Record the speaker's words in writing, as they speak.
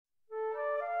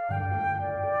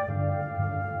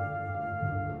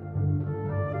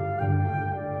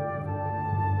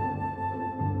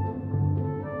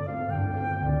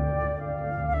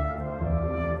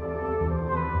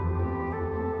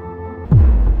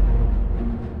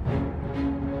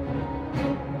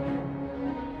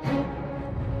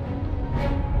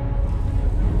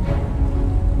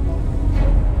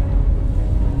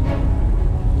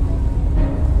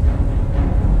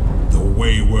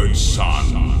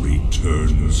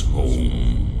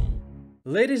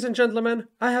Ladies and gentlemen,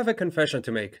 I have a confession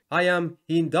to make. I am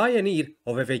in dire need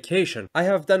of a vacation. I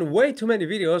have done way too many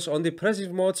videos on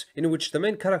depressive mods in which the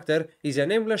main character is a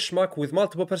nameless schmuck with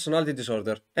multiple personality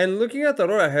disorder. And looking at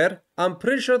Aurora here, I'm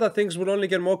pretty sure that things will only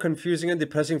get more confusing and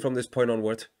depressing from this point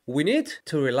onward. We need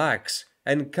to relax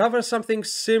and cover something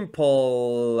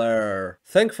simpler.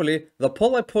 Thankfully, the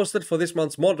poll I posted for this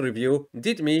month's mod review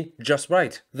did me just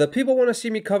right. The people want to see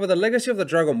me cover the legacy of the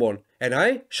Dragonborn, and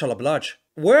I shall oblige.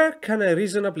 Where can I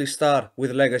reasonably start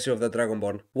with Legacy of the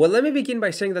Dragonborn? Well, let me begin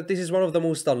by saying that this is one of the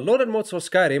most downloaded mods for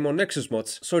Skyrim on Nexus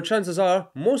mods, so chances are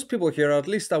most people here are at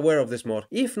least aware of this mod.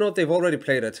 If not, they've already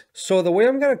played it. So the way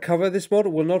I'm gonna cover this mod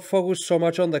will not focus so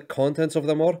much on the contents of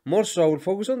the mod, more so I will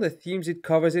focus on the themes it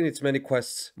covers in its many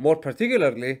quests. More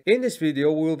particularly, in this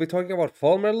video we will be talking about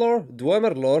Falmer lore,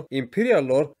 Dwemer lore, Imperial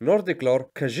lore, Nordic lore,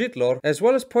 Khajiit lore, as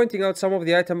well as pointing out some of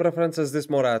the item references this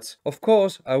mod adds. Of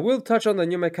course, I will touch on the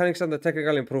new mechanics and the technical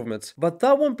improvements, but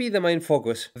that won't be the main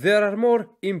focus. There are more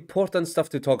important stuff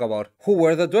to talk about. Who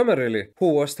were the Dwemer really? Who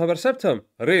was Taber Septum?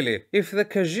 Really? If the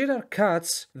Khajiit are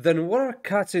cats, then what are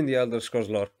cats in the Elder Scrolls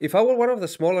lore? If I were one of the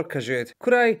smaller Khajiit,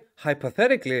 could I,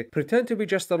 hypothetically, pretend to be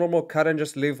just a normal cat and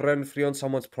just live rent-free on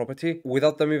someone's property,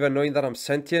 without them even knowing that I'm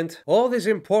sentient? All these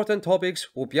important topics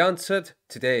will be answered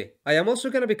today. I am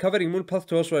also going to be covering Moonpath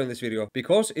to Elsweyr in this video,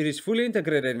 because it is fully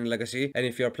integrated in Legacy, and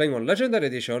if you are playing on Legendary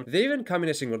Edition, they even come in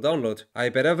a single download. I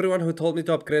bet everyone who told me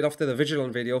to upgrade after the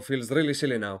Vigilant video feels really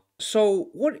silly now. So,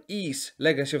 what is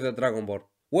Legacy of the Dragonborn?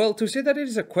 Well, to say that it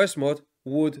is a quest mod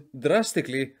would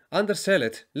drastically undersell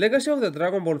it. Legacy of the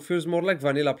Dragonborn feels more like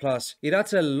Vanilla Plus. It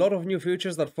adds a lot of new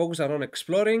features that focus on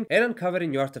exploring and uncovering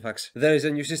new artifacts. There is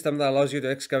a new system that allows you to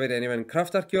excavate and even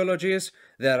craft archaeologies.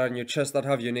 There are new chests that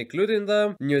have unique loot in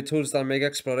them, new tools that make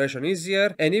exploration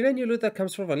easier, and even new loot that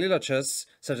comes from vanilla chests,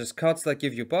 such as cards that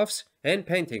give you buffs and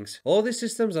paintings. All these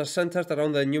systems are centered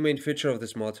around the new main feature of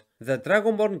this mod, the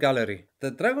Dragonborn Gallery.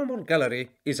 The Dragonborn Gallery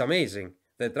is amazing.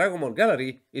 The Dragonborn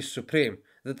Gallery is supreme.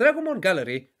 The Dragonborn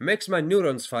Gallery makes my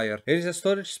neurons fire. It is a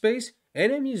storage space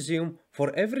and a museum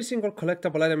for every single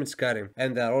collectible item in Skyrim,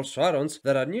 and there are also add-ons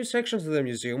that are new sections of the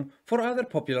museum for other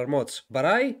popular mods. But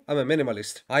I am a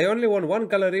minimalist. I only want one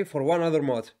gallery for one other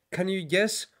mod. Can you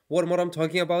guess what mod I'm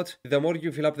talking about? The more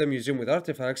you fill up the museum with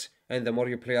artifacts, and the more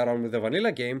you play around with the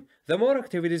vanilla game, the more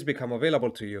activities become available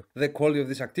to you. The quality of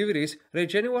these activities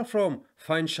range anywhere from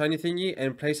find shiny thingy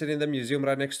and place it in the museum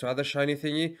right next to other shiny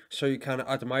thingy so you can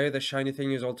admire the shiny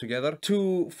thingies all together,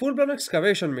 to full-blown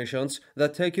excavation missions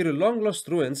that take you to long lost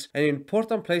ruins and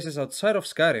important places outside of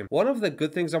Skyrim. One of the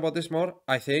good things about this mod,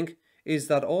 I think, is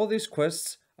that all these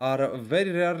quests are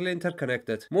very rarely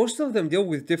interconnected. Most of them deal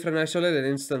with different isolated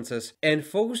instances and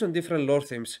focus on different lore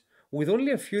themes, with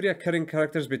only a few recurring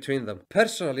characters between them.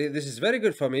 Personally, this is very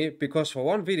good for me because for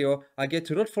one video, I get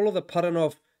to not follow the pattern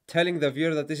of telling the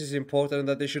viewer that this is important and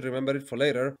that they should remember it for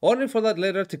later, only for that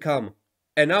later to come.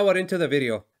 An hour into the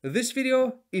video. This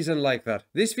video isn't like that.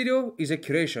 This video is a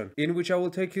curation in which I will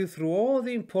take you through all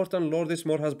the important lore this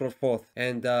mod has brought forth.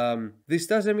 And this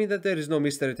doesn't mean that there is no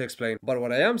mystery to explain, but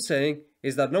what I am saying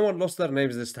is that no one lost their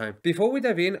names this time. Before we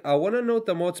dive in, I want to note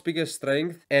the mod's biggest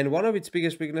strength and one of its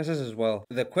biggest weaknesses as well.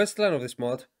 The questline of this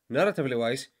mod, narratively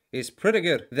wise, is pretty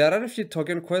good. There are a few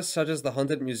token quests such as the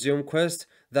Haunted Museum quest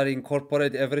that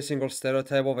incorporate every single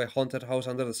stereotype of a haunted house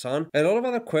under the sun, and all of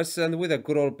other quests end with a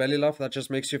good old belly laugh that just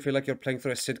makes you feel like you're playing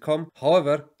through a sitcom.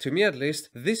 However, to me at least,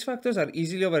 these factors are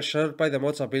easily overshadowed by the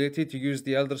mod's ability to use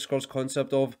the Elder Scrolls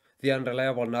concept of the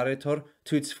unreliable narrator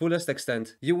to its fullest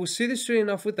extent. You will see this soon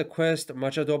enough with the quest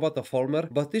Much Ado About the Falmer,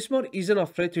 but this mod isn't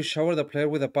afraid to shower the player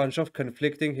with a bunch of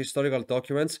conflicting historical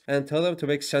documents and tell them to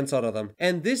make sense out of them.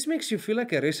 And this makes you feel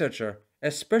like a researcher,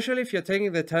 especially if you're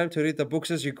taking the time to read the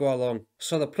books as you go along.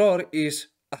 So the plot is,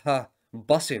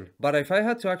 buzzing. But if I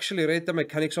had to actually rate the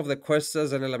mechanics of the quests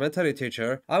as an elementary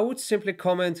teacher, I would simply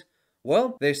comment,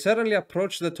 well, they certainly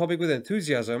approach the topic with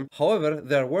enthusiasm, however,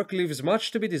 their work leaves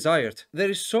much to be desired. There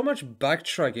is so much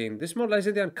backtracking. This mod lies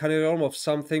in the uncanny realm of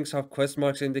some things have quest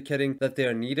marks indicating that they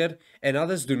are needed, and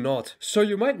others do not. So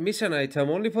you might miss an item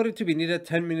only for it to be needed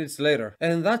 10 minutes later.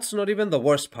 And that's not even the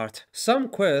worst part. Some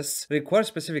quests require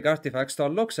specific artifacts to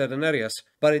unlock certain areas,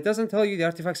 but it doesn't tell you the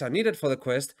artifacts are needed for the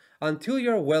quest until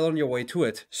you're well on your way to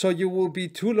it. So you will be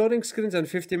 2 loading screens and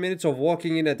 50 minutes of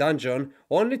walking in a dungeon,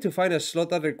 only to find a slot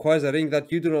that requires a ring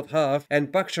that you do not have,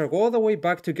 and backtrack all the way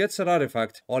back to get said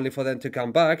artifact, only for them to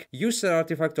come back, use said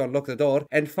artifact to unlock the door,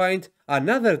 and find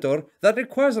another door that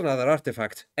requires another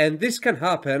artifact. And this can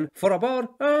happen for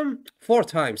about, 4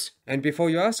 times. And before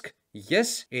you ask,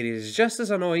 yes, it is just as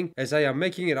annoying as I am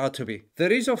making it out to be.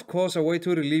 There is of course a way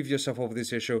to relieve yourself of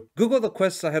this issue. Google the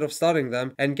quests ahead of starting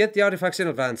them and get the artifacts in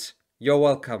advance. You're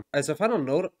welcome. As a final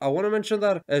note, I want to mention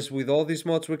that, as with all these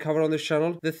mods we cover on this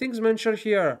channel, the things mentioned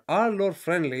here are lore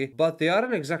friendly, but they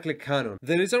aren't exactly canon.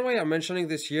 The reason why I'm mentioning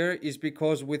this here is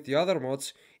because with the other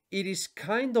mods, it is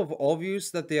kind of obvious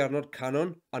that they are not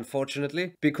canon,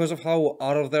 unfortunately, because of how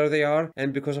out of there they are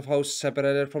and because of how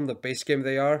separated from the base game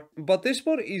they are. But this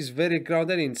mod is very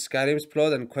grounded in Skyrim's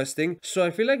plot and questing, so I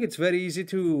feel like it's very easy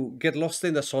to get lost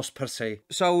in the sauce per se.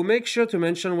 So I will make sure to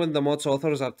mention when the mod's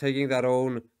authors are taking their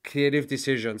own creative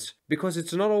decisions, because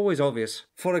it's not always obvious.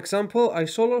 For example, I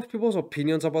saw a lot of people's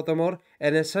opinions about the mod,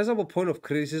 and a sizable point of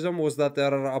criticism was that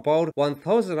there are about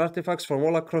 1000 artifacts from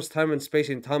all across time and space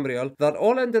in Tamriel that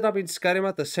all ended up in Skyrim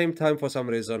at the same time for some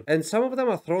reason, and some of them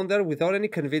are thrown there without any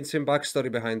convincing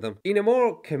backstory behind them. In a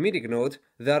more comedic note,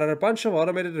 there are a bunch of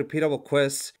automated repeatable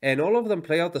quests, and all of them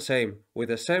play out the same, with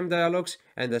the same dialogues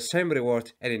and the same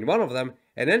reward, and in one of them,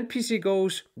 an NPC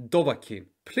goes, Dovahkiin,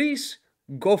 please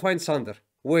go find Sander.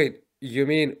 Wait, you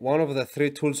mean one of the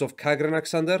 3 tools of Kagrenak,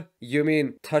 Sander? You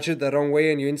mean touch it the wrong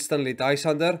way and you instantly die,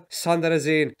 Sander? Sander as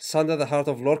in Sander the heart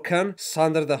of Lorcan?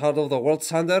 Sander the heart of the world,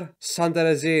 Sander? Sander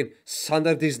as in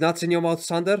Sander these nuts in your mouth,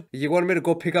 Sander? You want me to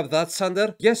go pick up that,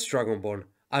 Sander? Yes, Dragonborn.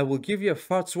 I will give you a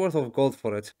fart's worth of gold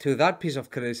for it. To that piece of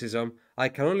criticism, I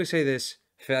can only say this: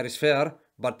 fair is fair,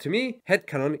 but to me,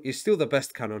 headcanon is still the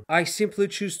best canon. I simply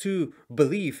choose to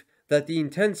believe that the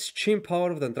intense chimp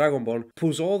power of the Dragonborn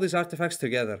pulls all these artifacts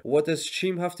together. What does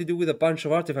chimp have to do with a bunch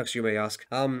of artifacts, you may ask?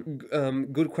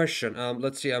 Good question.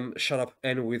 Let's see, shut up.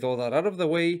 And with all that out of the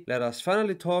way, let us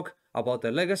finally talk about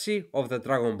the legacy of the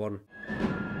Dragonborn.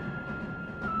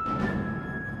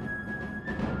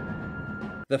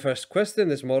 The first quest in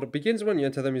this mod begins when you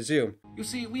enter the museum. You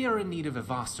see, we are in need of a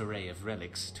vast array of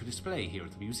relics to display here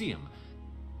at the museum.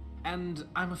 And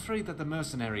I'm afraid that the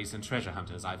mercenaries and treasure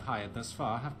hunters I've hired thus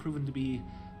far have proven to be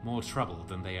more trouble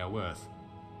than they are worth.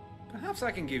 Perhaps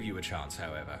I can give you a chance,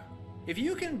 however. If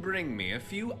you can bring me a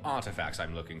few artifacts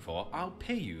I'm looking for, I'll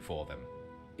pay you for them.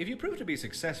 If you prove to be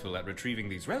successful at retrieving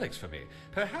these relics for me,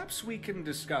 perhaps we can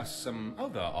discuss some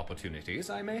other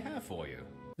opportunities I may have for you.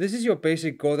 This is your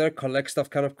basic go there, collect stuff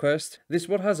kind of quest. This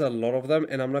mod has a lot of them,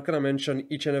 and I'm not gonna mention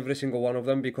each and every single one of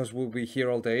them because we'll be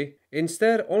here all day.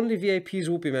 Instead, only VIPs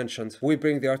will be mentioned. We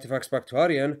bring the artifacts back to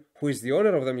Aryan, who is the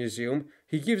owner of the museum.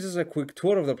 He gives us a quick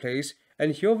tour of the place,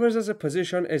 and he offers us a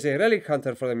position as a relic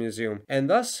hunter for the museum. And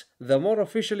thus, the mod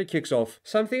officially kicks off.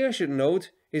 Something I should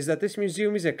note is that this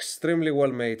museum is extremely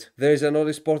well made. There is a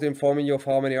notice board informing you of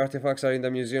how many artifacts are in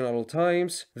the museum at all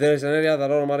times. There is an area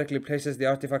that automatically places the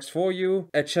artifacts for you,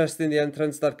 a chest in the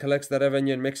entrance that collects the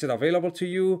revenue and makes it available to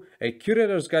you, a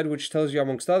curator's guide which tells you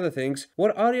amongst other things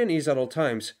where Aryan is at all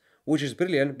times, which is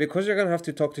brilliant because you're gonna have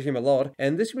to talk to him a lot,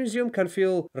 and this museum can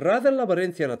feel rather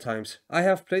labyrinthian at times. I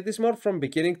have played this mod from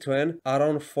beginning to end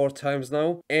around 4 times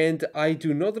now, and I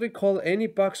do not recall any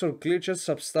bugs or glitches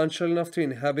substantial enough to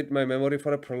inhabit my memory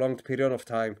for a prolonged period of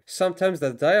time. Sometimes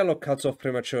the dialogue cuts off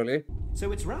prematurely.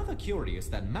 So it's rather curious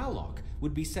that Malok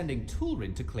would be sending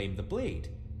Tulrin to claim the blade.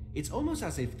 It's almost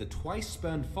as if the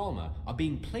twice-spurned Falmer are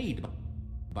being played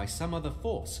by some other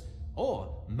force,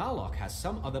 or Malok has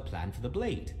some other plan for the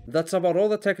blade. That's about all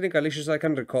the technical issues I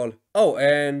can recall. Oh,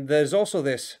 and there's also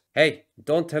this. Hey,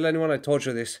 don't tell anyone I told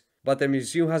you this, but the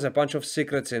museum has a bunch of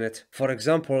secrets in it. For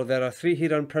example, there are 3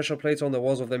 hidden pressure plates on the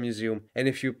walls of the museum, and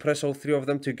if you press all 3 of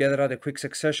them together at a quick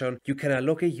succession, you can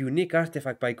unlock a unique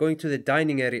artifact by going to the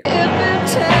dining area. If it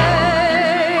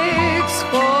takes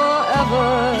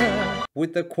forever.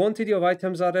 With the quantity of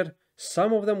items added,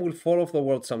 some of them will fall off the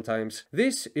world sometimes.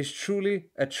 This is truly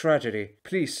a tragedy.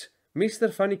 Please,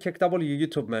 Mr. Funny KW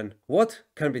YouTube man, what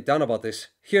can be done about this?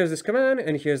 Here's this command,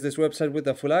 and here's this website with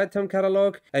the full item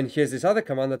catalog, and here's this other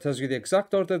command that tells you the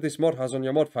exact order this mod has on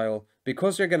your mod file,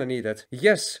 because you're gonna need it.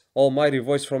 Yes, almighty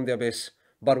voice from the abyss.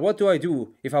 But what do I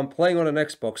do if I'm playing on an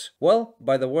Xbox? Well,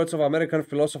 by the words of American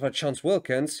philosopher Chance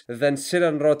Wilkins, then sit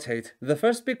and rotate. The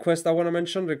first big quest I want to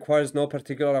mention requires no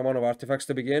particular amount of artifacts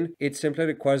to begin. It simply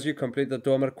requires you complete the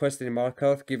Dwemer quest in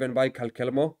Markarth given by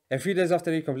Calkelmo. A few days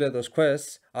after you complete those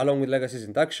quests, along with Legacy's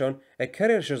induction, a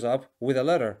courier shows up with a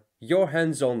letter. Your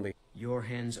hands only. Your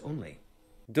hands only.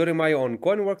 During my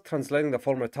ongoing work translating the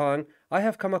Falmer tongue, I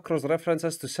have come across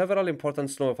references to several important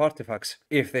snow of artifacts.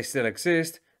 If they still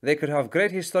exist, they could have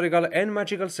great historical and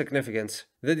magical significance.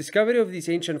 The discovery of these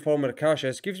ancient Falmer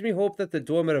caches gives me hope that the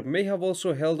Dwemer may have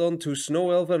also held on to snow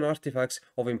elven artifacts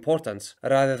of importance,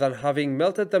 rather than having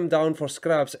melted them down for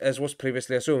scraps as was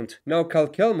previously assumed. Now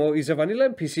Calkelmo is a vanilla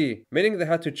NPC, meaning they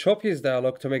had to chop his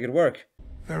dialogue to make it work.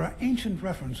 There are ancient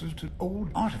references to old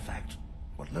artifacts.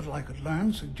 What little I could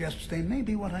learn suggests they may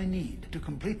be what I need to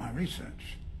complete my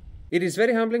research. It is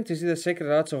very humbling to see the sacred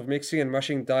arts of mixing and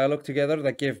mashing dialogue together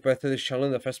that gave birth to this channel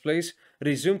in the first place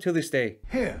resume till this day.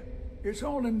 Here, it's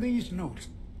all in these notes.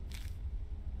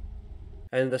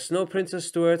 And the Snow Princess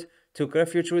Stuart took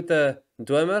refuge with the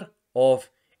Dwemer of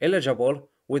Eligible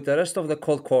with the rest of the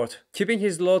Cold Court, keeping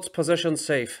his lord's possessions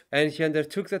safe, and he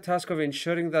undertook the task of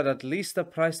ensuring that at least the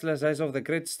priceless eyes of the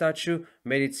great statue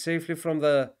made it safely from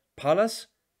the palace,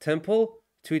 temple,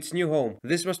 to its new home.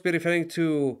 This must be referring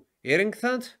to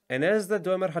Iringthant, and as the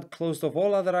Dwemer had closed off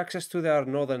all other access to their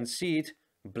northern seat,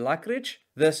 Blackridge,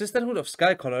 the Sisterhood of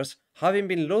Skycallers, having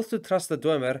been loath to trust the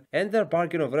Dwemer and their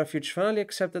bargain of refuge, finally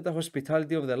accepted the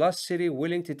hospitality of the last city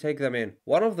willing to take them in.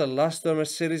 One of the last Dwemer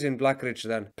cities in Blackridge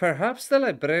then. Perhaps the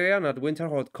librarian at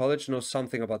Winterhold College knows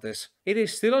something about this. It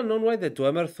is still unknown why the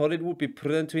Dwemer thought it would be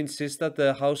prudent to insist that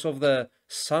the House of the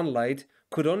Sunlight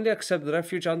could only accept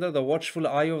refuge under the watchful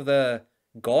eye of the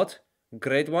God,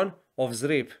 Great One, of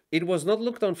Zrip. It was not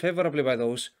looked on favorably by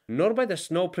those, nor by the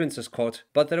Snow Princess court,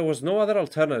 but there was no other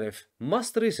alternative.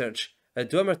 Must research. A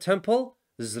Dwemer temple?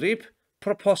 Zrip?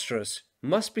 Preposterous.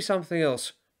 Must be something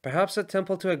else. Perhaps a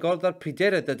temple to a god that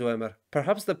predated the Dwemer.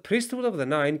 Perhaps the Priesthood of the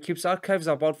Nine keeps archives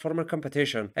about former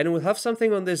competition, and will have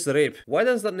something on this Zrip. Why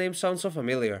does that name sound so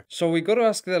familiar? So we go to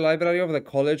ask the library of the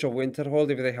College of Winterhold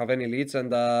if they have any leads,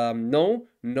 and no,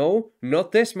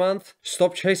 not this month.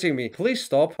 Stop chasing me. Please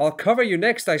stop. I'll cover you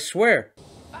next, I swear.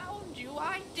 Found you,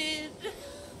 I did.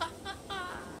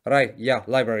 Right, yeah,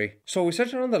 library. So we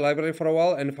search around the library for a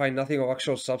while and find nothing of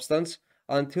actual substance,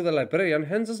 until the librarian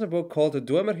hands us a book called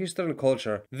Dwemer History and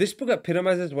Culture. This book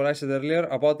epitomizes what I said earlier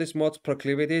about this mod's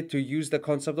proclivity to use the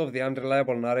concept of the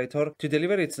unreliable narrator to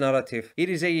deliver its narrative. It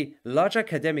is a large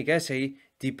academic essay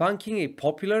debunking a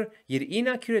popular yet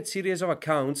inaccurate series of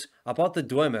accounts about the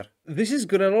Dwemer. This is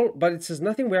good and all, but it says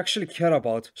nothing we actually care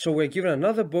about, so we're given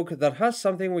another book that has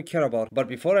something we care about. But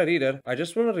before I read it, I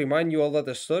just want to remind you all that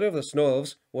the story of the Snow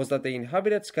Elves was that they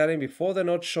inhabited Skyrim before the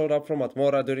Nodes showed up from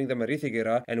Atmora during the Merithic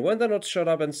era, and when the Nodes showed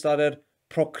up and started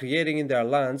procreating in their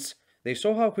lands, they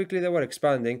saw how quickly they were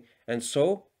expanding, and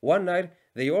so, one night,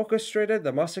 they orchestrated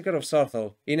the massacre of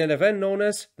Sarthal in an event known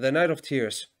as the Night of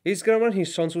Tears. Isgrim and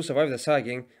his sons who survived the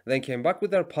sagging then came back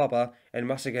with their papa and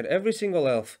massacred every single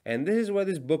elf, and this is where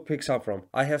this book picks up from.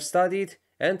 I have studied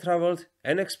and traveled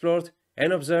and explored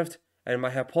and observed, and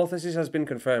my hypothesis has been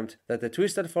confirmed that the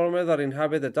twisted Falmer that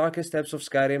inhabit the darkest depths of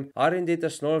Skyrim are indeed the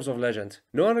Snow Elves of legend.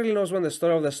 No one really knows when the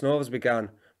story of the Snow Elves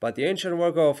began, but the ancient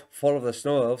work of Fall of the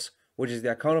Snow Elves, which is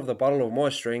the account of the Battle of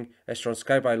Moestring, as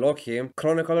transcribed by Lochheim,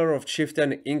 chronicler of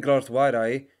chieftain Inglard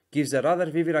Wide-Eye, gives a rather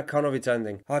vivid account of its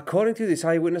ending. According to this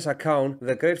eyewitness account,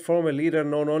 the great former leader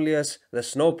known only as the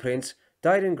Snow Prince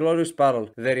died in glorious battle.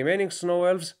 The remaining Snow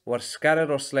Elves were scattered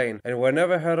or slain, and were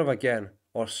never heard of again,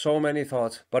 or so many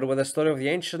thought. But when the story of the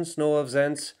ancient Snow Elves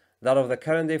ends, that of the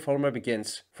current day Falmer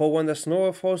begins. For when the Snow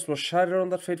Elf host was shattered on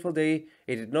that fateful day,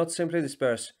 it did not simply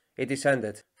disperse. It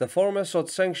descended. The Falmer sought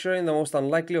sanctuary in the most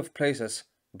unlikely of places,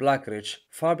 Blackridge,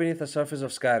 far beneath the surface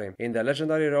of Skyrim, in the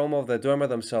legendary realm of the Dwemer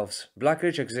themselves.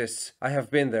 Blackridge exists. I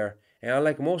have been there, and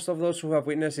unlike most of those who have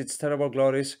witnessed its terrible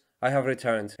glories, I have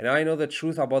returned, and I know the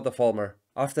truth about the Falmer.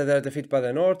 After their defeat by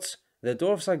the Nords, the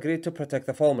dwarves agreed to protect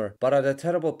the Falmer, but at a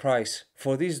terrible price,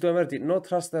 for these Dwemer did not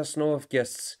trust their Snow Elf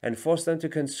guests, and forced them to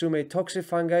consume a toxic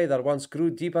fungi that once grew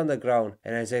deep underground,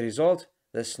 and as a result,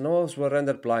 the Snow Elves were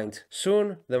rendered blind.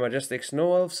 Soon, the majestic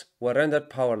Snow Elves were rendered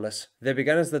powerless. They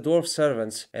began as the dwarf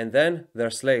servants, and then their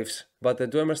slaves. But the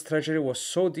Dwemer's treachery was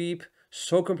so deep,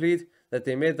 so complete, that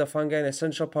they made the fungi an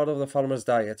essential part of the Falmer's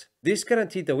diet. This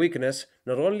guaranteed the weakness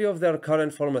not only of their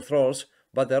current Falmer thralls,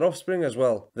 but their offspring as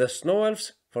well. The Snow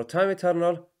Elves, for time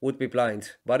eternal, would be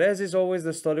blind. But as is always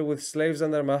the story with slaves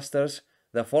and their masters,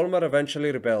 the Falmer eventually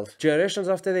rebelled. Generations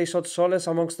after they sought solace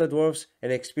amongst the dwarves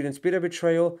and experienced bitter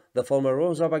betrayal, the Falmer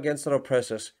rose up against their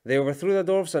oppressors. They overthrew the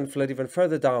dwarves and fled even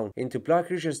further down, into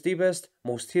Blackridge's deepest,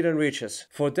 most hidden reaches.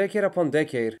 For decade upon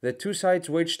decade, the two sides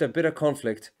waged a bitter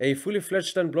conflict, a fully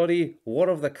fledged and bloody War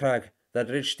of the Crag that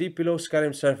reached deep below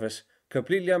Skyrim's surface,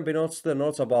 completely unbeknownst to the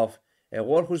Nords above. A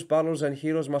war whose battles and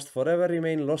heroes must forever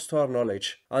remain lost to our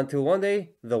knowledge. Until one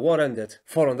day, the war ended.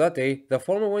 For on that day, the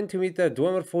Falmer went to meet their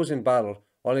Dwemer foes in battle,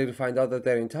 only to find out that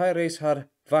their entire race had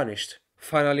vanished.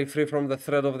 Finally free from the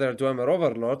threat of their Dwemer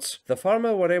overlords, the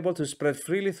Falmer were able to spread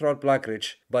freely throughout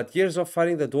Blackridge, but years of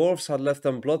fighting the dwarves had left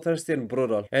them bloodthirsty and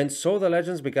brutal. And so the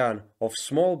legends began, of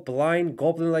small, blind,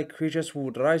 goblin-like creatures who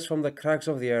would rise from the cracks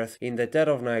of the earth in the dead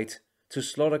of night, to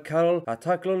slaughter cattle,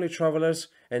 attack lonely travelers,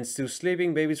 and steal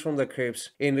sleeping babies from their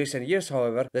cribs. In recent years,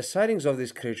 however, the sightings of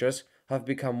these creatures have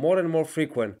become more and more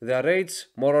frequent, their raids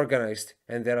more organized,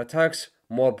 and their attacks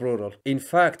more brutal. In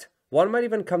fact, One might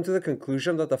even come to the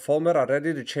conclusion that the Falmer are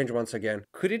ready to change once again.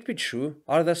 Could it be true?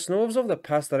 Are the snow elves of the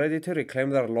past ready to reclaim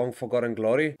their long-forgotten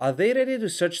glory? Are they ready to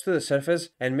surge to the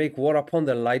surface and make war upon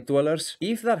the Light Dwellers?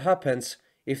 If that happens,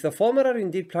 if the Falmer are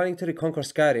indeed planning to reconquer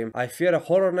Skyrim, I fear a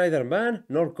horror neither man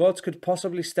nor gods could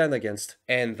possibly stand against.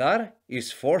 And that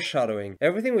is foreshadowing.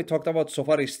 Everything we talked about so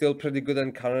far is still pretty good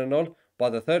and canon and all,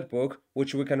 but the third book,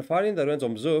 which we can find in the ruins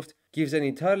of Zuft, gives an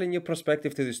entirely new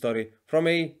perspective to the story, from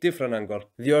a different angle.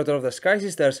 The Order of the Sky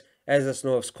Sisters, as the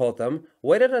Snow Elves called them,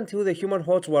 waited until the human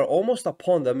hordes were almost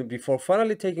upon them before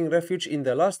finally taking refuge in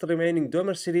the last remaining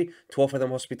Dwemer city to offer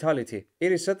them hospitality.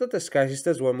 It is said that the Sky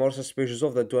Sisters were more suspicious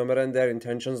of the Dwemer and their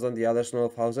intentions than the other Snow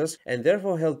Elf houses, and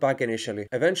therefore held back initially.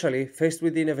 Eventually, faced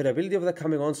with the inevitability of the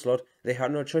coming onslaught, they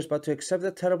had no choice but to accept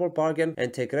the terrible bargain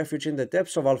and take refuge in the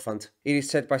depths of Alfant. It is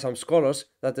said by some scholars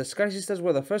that the Sky Sisters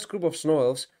were the first group of Snow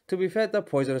Elves to be fed the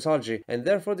poisonous algae, and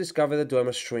therefore discover the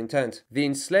Dwemer's true intent, the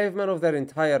enslavement of their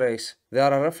entire race. There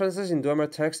are references in Dwemer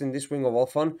text in this wing of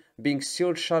Alfan being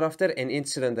sealed shut after an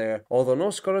incident there, although no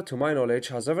scholar to my knowledge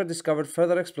has ever discovered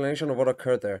further explanation of what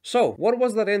occurred there. So, what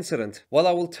was that incident? Well,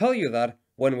 I will tell you that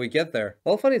when we get there.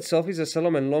 Alfan itself is a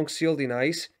settlement long sealed in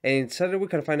ice, and inside it we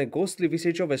can find a ghostly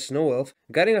visage of a snow elf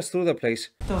guiding us through the place.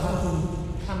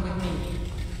 Come with me.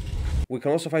 We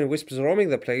can also find wisps roaming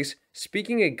the place,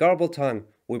 speaking a garbled tongue.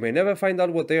 We may never find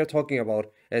out what they are talking about,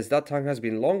 as that tongue has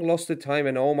been long lost to time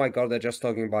and oh my god, they're just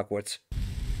talking backwards.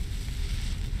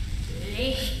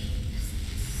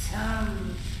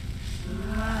 Some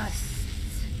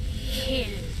must kill.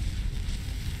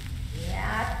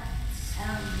 That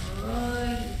some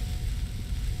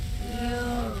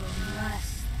you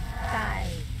must die.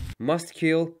 Must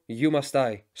kill, you must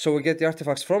die. So we get the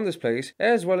artifacts from this place,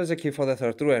 as well as a key for the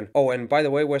third ruin. Oh, and by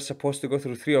the way, we're supposed to go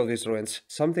through 3 of these ruins.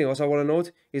 Something else I want to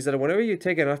note is that whenever you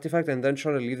take an artifact and then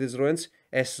try to leave these ruins,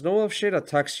 a snow elf shade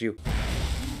attacks you.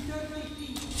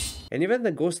 And even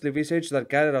the ghostly visage that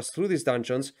guided us through these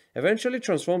dungeons eventually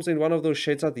transforms in one of those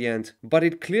shades at the end. But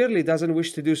it clearly doesn't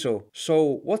wish to do so.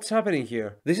 So what's happening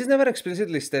here? This is never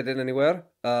explicitly stated anywhere,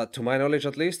 to my knowledge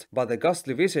at least, but the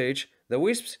ghostly visage, the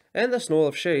wisps, and the snow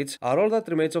elf shades are all that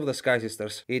remains of the Sky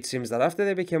Sisters. It seems that after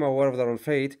they became aware of their own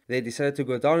fate, they decided to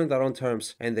go down in their own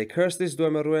terms, and they cursed these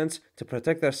Dwemer ruins to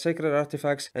protect their sacred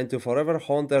artifacts and to forever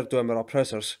haunt their Dwemer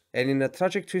oppressors. And in a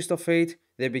tragic twist of fate,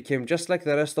 they became just like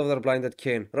the rest of their blinded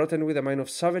kin, rotten with a mind of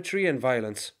savagery and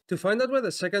violence. To find out where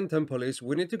the second temple is,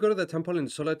 we need to go to the temple in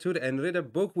Solitude and read a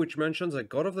book which mentions a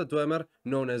god of the Dwemer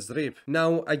known as Rip.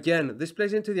 Now, again, this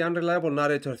plays into the unreliable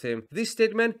narrator theme. This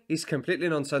statement is completely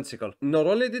nonsensical. Not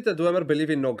only did the Dwemer believe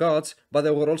in no gods, but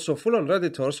they were also full-on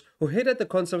redditors who hated the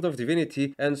concept of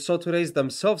divinity and sought to raise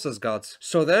themselves as gods.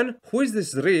 So then, who is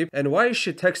this Rip and why is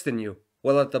she texting you?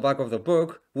 Well, at the back of the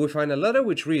book, we find a letter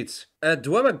which reads, "A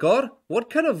Dwemer god? What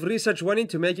kind of research went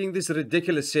into making this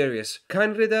ridiculous series?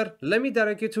 Kind reader, let me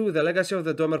direct you to the legacy of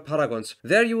the Dwemer Paragons.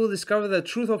 There you will discover the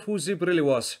truth of who Zip really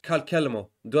was, Kalkelmo,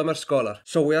 Dwemer scholar."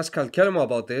 So we ask Kalkelmo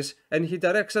about this, and he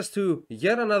directs us to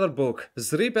yet another book.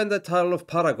 Zrip earned the title of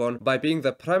Paragon by being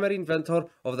the primary inventor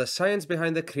of the science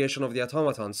behind the creation of the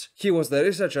automatons. He was the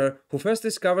researcher who first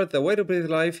discovered the way to breathe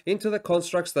life into the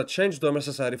constructs that changed Dwemer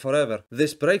society forever.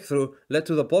 This breakthrough led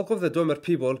to the bulk of the Dwemer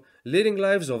people leading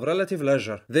lives of relative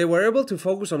leisure. They were able to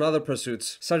focus on other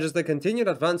pursuits, such as the continued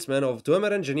advancement of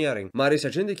Dwemer engineering. My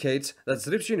research indicates that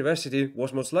Zrip's university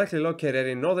was most likely located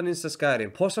in northern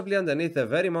Skyrim, possibly underneath the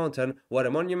very mountain where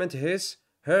a monument to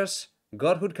hers,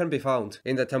 godhood can be found.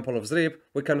 In the Temple of Zrip,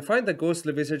 we can find the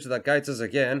ghostly visage that guides us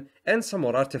again, and some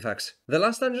more artifacts. The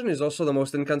last dungeon is also the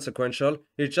most inconsequential.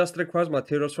 It just requires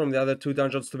materials from the other 2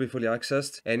 dungeons to be fully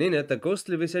accessed, and in it, the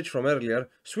ghostly visage from earlier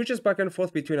switches back and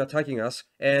forth between attacking us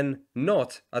and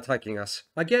not attacking us.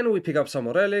 Again, we pick up some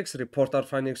more relics, report our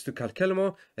findings to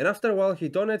Kalkelmo, and after a while, he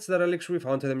donates the relics we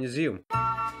found to the museum.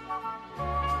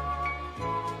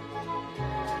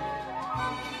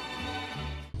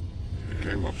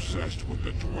 Became obsessed with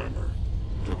the Dwemer.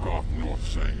 Took off north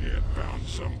saying he had found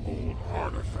some old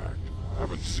artifact.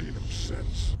 Haven't seen him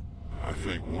since. I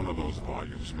think one of those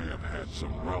volumes may have had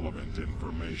some relevant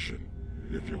information.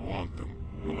 If you want them,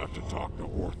 you'll have to talk to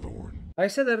Hawthorne. I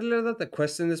said earlier that the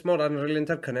quests in this mod aren't really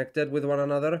interconnected with one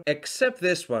another, except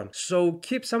this one, so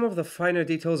keep some of the finer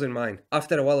details in mind.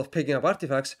 After a while of picking up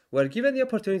artifacts, we're given the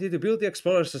opportunity to build the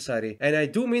Explorer Society, and I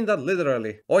do mean that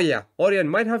literally. Oh yeah, Orion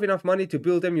might have enough money to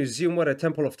build a museum where a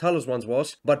Temple of Talos once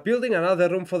was, but building another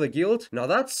room for the guild? Now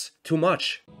that's too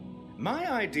much. My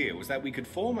idea was that we could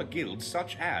form a guild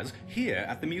such as here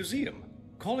at the museum.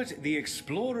 Call it the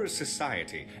Explorers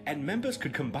Society, and members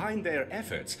could combine their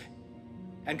efforts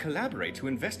and collaborate to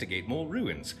investigate more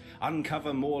ruins,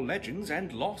 uncover more legends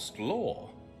and lost lore.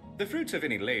 The fruits of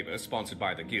any labor sponsored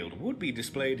by the guild would be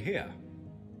displayed here.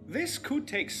 This could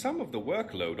take some of the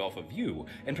workload off of you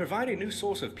and provide a new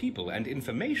source of people and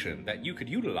information that you could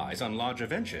utilize on larger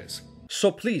ventures.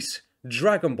 So please,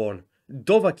 Dragonborn,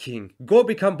 Dova King, go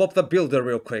become Bob the Builder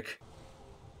real quick.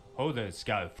 Hold there,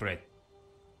 Skylfred.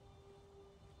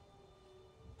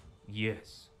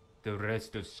 Yes, the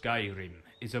rest of Skyrim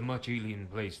is a much alien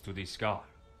place to the Scar.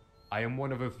 I am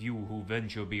one of a few who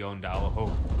venture beyond our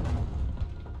home.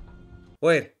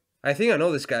 Wait, I think I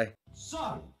know this guy.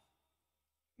 Son!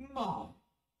 Mom!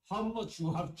 How much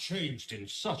you have changed in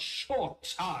such short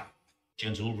time!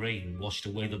 Gentle rain washed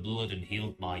away the blood and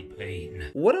healed my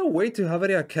pain. What a way to have a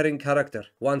recurring character.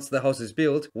 Once the house is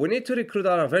built, we need to recruit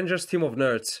our Avengers team of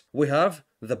nerds. We have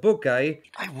the book guy.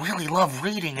 I really love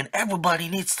reading and everybody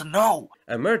needs to know.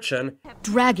 A merchant.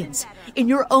 Dragons in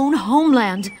your own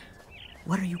homeland.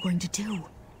 What are you going to do?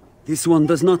 This one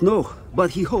does not know,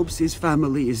 but he hopes his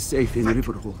family is safe in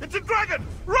Riverhole. It's a dragon!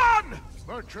 Run!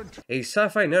 Merchant. A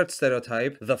sci-fi nerd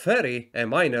stereotype, the fairy, a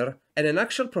miner, and an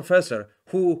actual professor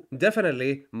who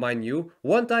definitely, mind you,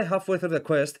 won't die halfway through the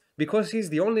quest because he's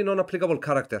the only non-applicable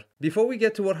character. Before we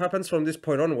get to what happens from this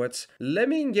point onwards, let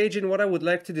me engage in what I would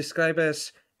like to describe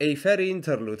as a fairy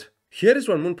interlude. Here is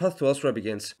when Moonpath to Elsweyr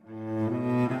begins.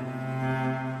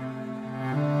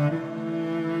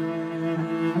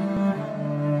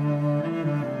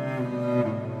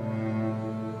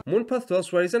 Moonpath to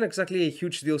Elsweyr isn't exactly a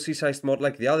huge DLC-sized mod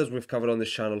like the others we've covered on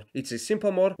this channel. It's a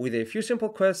simple mod with a few simple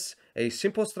quests, a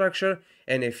simple structure,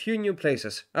 and a few new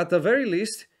places. At the very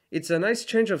least, it's a nice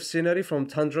change of scenery from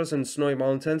tundras and snowy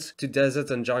mountains to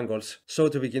deserts and jungles. So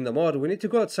to begin the mod, we need to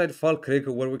go outside Fall Creek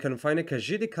where we can find a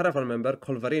Khajiit caravan member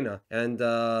called Varina. And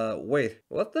wait,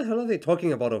 what the hell are they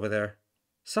talking about over there?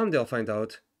 Someday I'll find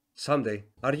out. Someday.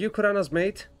 Are you Kurana's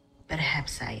mate?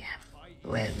 Perhaps I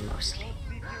am. Well, mostly.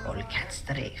 All cats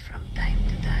stray from time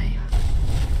to time.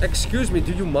 Excuse me,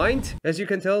 do you mind? As you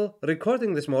can tell,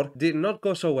 recording this mod did not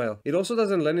go so well. It also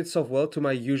doesn't lend itself well to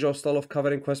my usual style of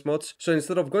covering quest mods, so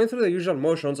instead of going through the usual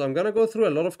motions, I'm gonna go through a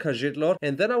lot of Khajiit lore,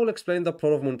 and then I will explain the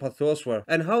plot of Moonpath to Elsweyr,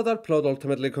 and how that plot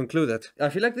ultimately concluded. I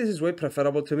feel like this is way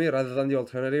preferable to me rather than the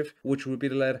alternative, which would be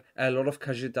to let a lot of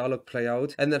Khajiit dialogue play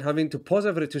out, and then having to pause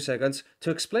every 2 seconds to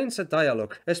explain said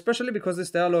dialogue, especially because this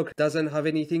dialogue doesn't have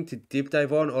anything to deep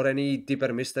dive on or any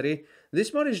deeper mystery.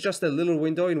 This mod is just a little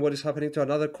window in what is happening to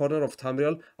another corner of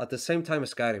Tamriel at the same time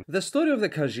as Skyrim. The story of the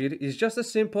Khajiit is just as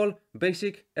simple,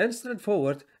 basic, and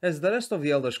straightforward as the rest of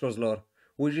the Elder Scrolls lore,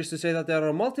 which is to say that there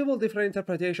are multiple different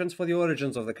interpretations for the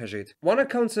origins of the Khajiit. One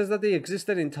account says that they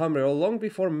existed in Tamriel long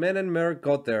before men and Mer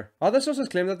got there. Other sources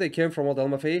claim that they came from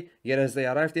All-Encompassing, yet as they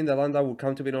arrived in the land that would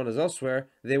come to be known as Elsweyr,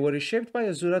 they were reshaped by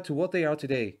Azura to what they are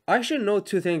today. I should note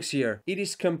 2 things here. It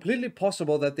is completely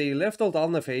possible that they left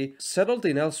All-Encompassing, settled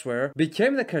in Elsweyr,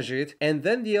 became the Khajiit, and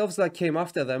then the elves that came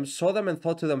after them saw them and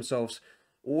thought to themselves,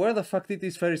 where the fuck did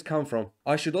these fairies come from?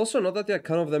 I should also note that the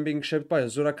account of them being shaped by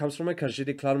Azura comes from a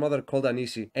Khajiit clan mother called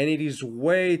Anisi, and it is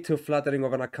way too flattering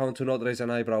of an account to not raise an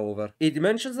eyebrow over. It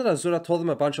mentions that Azura told them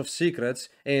a bunch of secrets,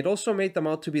 and it also made them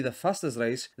out to be the fastest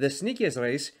race, the sneakiest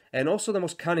race, and also the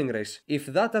most cunning race. If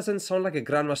that doesn't sound like a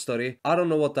grandma story, I don't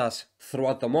know what does.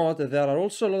 Throughout the mod, there are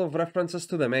also a lot of references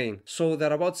to the main. So there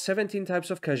are about 17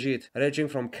 types of Khajiit, ranging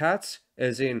from cats,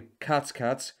 as in cats,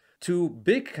 to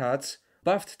big cats,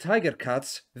 buffed tiger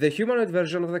cats, the humanoid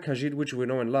version of the Khajiit which we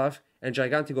know and love, and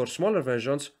gigantic or smaller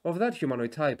versions of that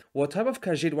humanoid type. What type of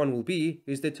Khajiit one will be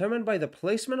is determined by the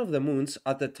placement of the moons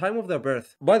at the time of their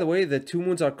birth. By the way, the 2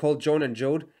 moons are called Joan and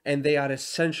Jode, and they are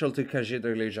essential to Khajiit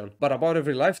religion. But about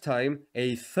every lifetime,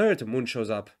 a 3rd moon shows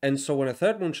up. And so when a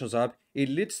 3rd moon shows up, it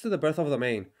leads to the birth of the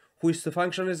main, who is to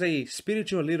function as a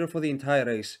spiritual leader for the entire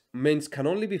race. Mains can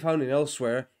only be found in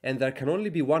Elsweyr, and there can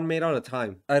only be 1 main at a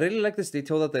time. I really like this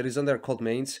detail that the reason they're called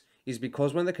mains is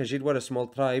because when the Khajiit were a small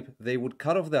tribe, they would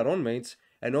cut off their own mates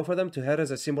and offer them to her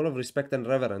as a symbol of respect and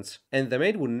reverence. And the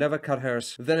maid would never cut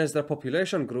hers. Then as their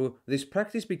population grew, this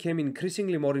practice became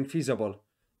increasingly more infeasible.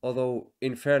 Although,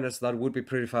 in fairness, that would be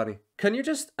pretty funny. Can you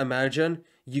just imagine,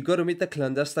 you go to meet the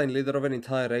clandestine leader of an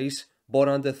entire race, born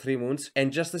under 3 moons,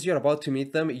 and just as you're about to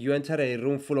meet them, you enter a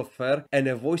room full of fur, and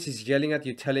a voice is yelling at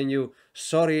you telling you,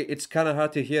 sorry, it's kinda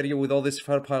hard to hear you with all this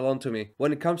fur piled onto me.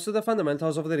 When it comes to the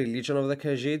fundamentals of the religion of the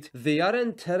Khajiit, they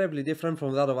aren't terribly different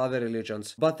from that of other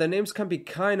religions, but the names can be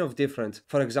kind of different.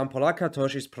 For example,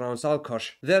 Akatosh is pronounced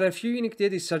Alkosh. There are a few unique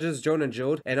deities such as Joan and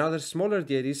Jode, and other smaller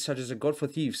deities such as a god for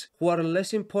thieves, who are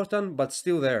less important but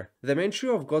still there. The main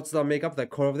trio of gods that make up the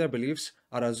core of their beliefs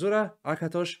are Azura,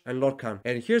 Akatosh, and Lorcan.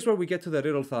 And here's where we get to the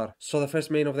Riddlethar. So the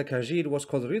first main of the Khajiit was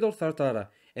called Riddlethar Tara,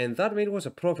 and that main was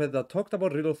a prophet that talked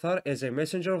about Riddlethar as a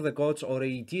messenger of the gods or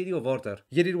a deity of order.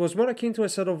 Yet it was more akin to a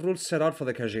set of rules set out for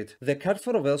the Khajiit. The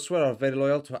Khadfor of Elsweyr are very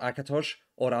loyal to Akatosh,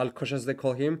 or Alkosh as they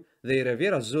call him, they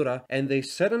revere Azura, and they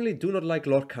certainly do not like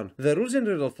Lorcan. The rules in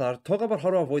Riddlethar talk about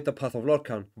how to avoid the path of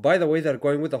Lorcan. By the way, they're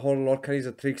going with the whole Lorcan is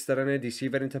a trickster and a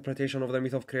deceiver interpretation of the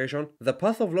myth of creation. The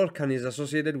path of Lorcan is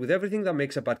associated with everything that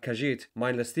makes a bad Khajiit: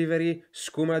 mindless thievery,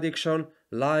 skooma addiction,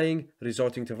 lying,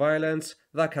 resorting to violence,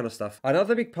 that kind of stuff.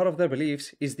 Another big part of their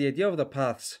beliefs is the idea of the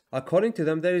paths. According to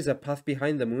them, there is a path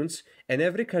behind the moons, and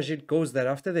every Khajiit goes there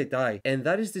after they die, and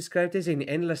that is described as an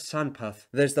endless sun path.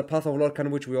 There's the path of Lorcan,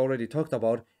 which we already talked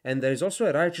about, and there is also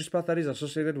a righteous path that is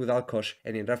associated with Alkosh,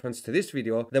 and in reference to this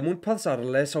video, the moon paths are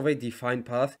less of a defined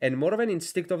path, and more of an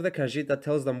instinct of the Khajiit that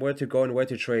tells them where to go and where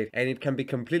to trade, and it can be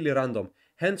completely random,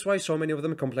 hence why so many of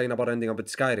them complain about ending up at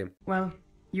Skyrim. Well,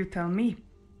 you tell me.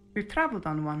 We've traveled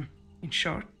on one. In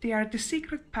short, they are the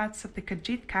secret paths of the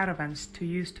Khajiit caravans to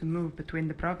use to move between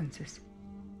the provinces.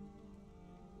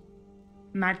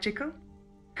 Magical?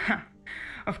 Ha!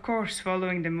 Of course,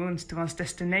 following the moons to one's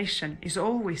destination is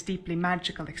always deeply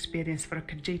magical experience for a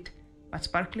Khajiit, but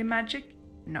sparkly magic?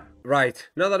 No. Right,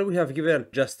 now that we have given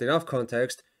just enough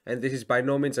context, and this is by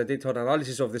no means a detailed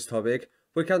analysis of this topic,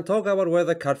 we can talk about where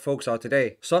the cat folks are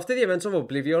today. So after the events of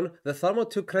Oblivion, the Thalmor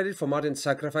took credit for Martin's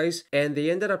sacrifice, and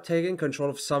they ended up taking control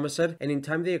of Somerset, and in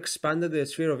time they expanded their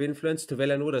sphere of influence to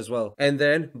Valenwood as well. And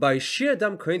then, by sheer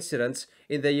dumb coincidence,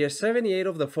 in the year 78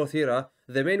 of the 4th era,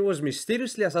 the main was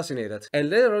mysteriously assassinated. And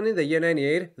later on in the year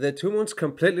 98, the two moons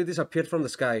completely disappeared from the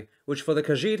sky, which for the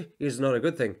Khajiit is not a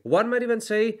good thing. One might even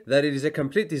say that it is a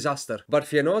complete disaster. But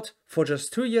fear not, for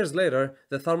just 2 years later,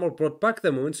 the Thalmor brought back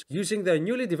the moons using their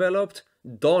newly developed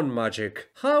dawn magic.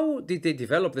 How did they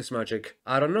develop this magic?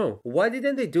 I don't know. Why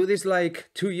didn't they do this like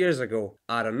 2 years ago?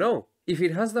 I don't know. If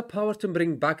it has the power to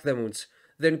bring back the moons,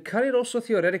 then can it also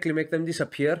theoretically make them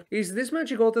disappear? Is this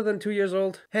magic older than 2 years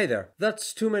old? Hey there,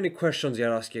 that's too many questions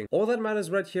you're asking. All that matters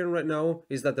right here and right now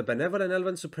is that the benevolent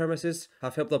elven supremacists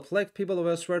have helped the plagued people of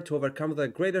Elsweyr to overcome their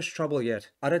greatest trouble yet,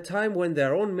 at a time when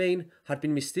their own main had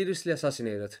been mysteriously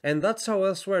assassinated. And that's how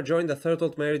Elsweyr joined the Third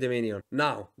Altmeri Dominion.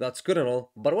 Now, that's good and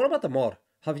all, but what about the Mor?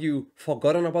 Have you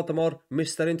forgotten about the Mor,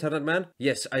 Mr. Internet Man?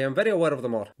 Yes, I am very aware of the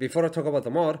Mor. Before I talk about the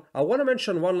Mor, I want to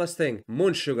mention one last thing.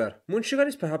 Moon sugar. Moon sugar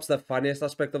is perhaps the funniest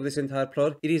aspect of this entire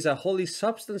plot. It is a holy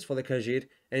substance for the Khajiit,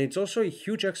 and it's also a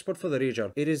huge export for the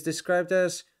region. It is described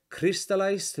as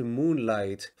crystallized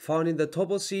moonlight, found in the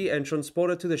Topple Sea and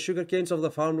transported to the sugarcanes of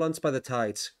the farmlands by the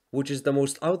tides, which is the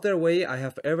most out there way I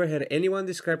have ever heard anyone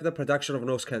describe the production of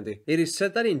nose candy. It is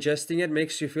said that ingesting it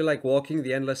makes you feel like walking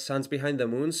the endless sands behind the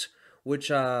moons,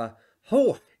 which,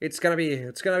 it's gonna be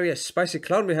a spicy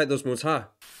clown behind those moons, huh?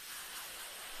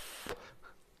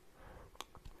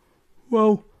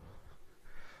 Whoa.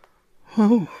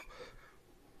 Oh.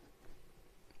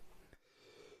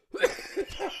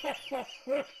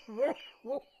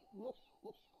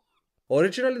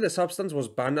 Originally, the substance was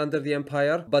banned under the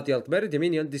Empire, but the Altmeri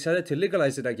Dominion decided to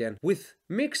legalize it again, with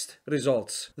mixed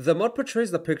results. The mod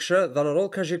portrays the picture that not all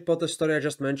Khajiit bought the story I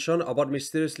just mentioned about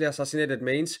mysteriously assassinated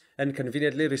mains and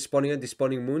conveniently respawning and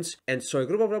despawning moons, and so a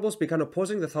group of rebels began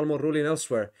opposing the Thalmor rule in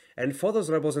Elsweyr, and for those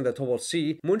rebels in the Topple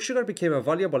Sea, moon sugar became a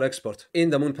valuable export. In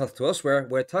the Moonpath to Elsweyr,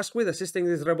 we're tasked with assisting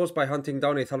these rebels by hunting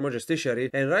down a Thalmor justiciary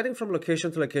and riding from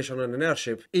location to location on an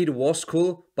airship. It was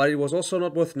cool, but it was also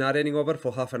not worth narrating over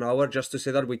for half an hour just to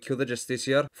say that we killed the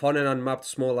justiciar, found an unmapped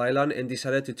small island, and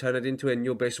decided to turn it into a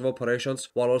new base of operations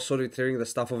while also retrieving the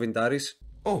staff of Indaris.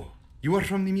 Oh, you are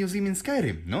from the museum in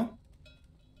Skyrim, no?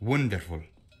 Wonderful.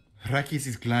 Rakis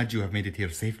is glad you have made it here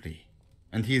safely,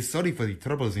 and he is sorry for the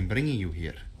troubles in bringing you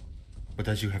here. But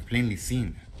as you have plainly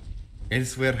seen,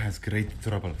 Elsweyr has great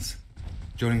troubles.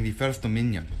 During the First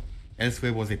Dominion,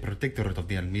 Elsweyr was a protectorate of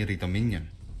the Almeri Dominion,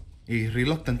 a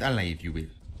reluctant ally if you will.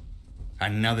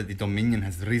 And now that the Dominion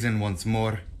has risen once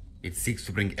more, it seeks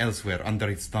to bring Elsweyr under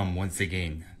its thumb once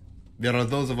again. There are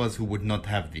those of us who would not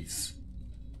have this.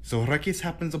 So Rakis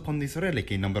happens upon this relic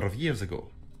a number of years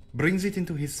ago, brings it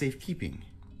into his safekeeping.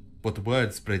 But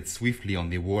word spread swiftly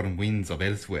on the warm winds of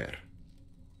Elsweyr,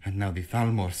 and now the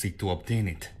Thalmor seek to obtain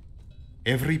it.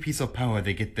 Every piece of power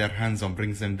they get their hands on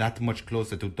brings them that much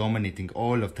closer to dominating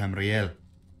all of Tamriel.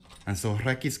 And so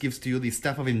Rakis gives to you the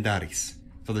Staff of Indaris,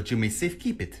 so that you may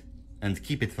safekeep it, and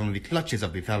keep it from the clutches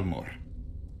of the Thalmor.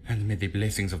 And may the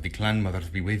blessings of the Clan Mothers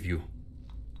be with you.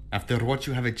 After what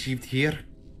you have achieved here,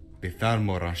 the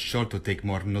Thalmor are sure to take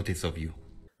more notice of you.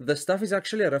 The staff is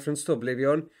actually a reference to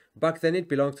Oblivion. Back then it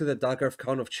belonged to the Dark Earth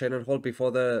Count of Chenenhall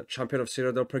before the Champion of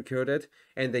Cyrodiil procured it,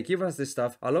 and they give us this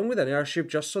staff along with an airship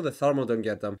just so the Thalmor don't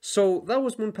get them. So that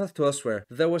was Moonpath to Elsweyr.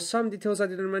 There were some details I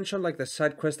didn't mention, like the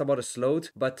side quest about a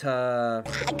sloat, but I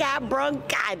got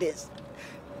bronchitis.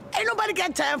 Ain't nobody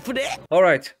got time for that.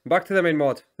 Alright, back to the main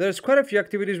mod. There's quite a few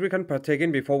activities we can partake in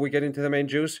before we get into the main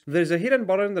juice. There's a hidden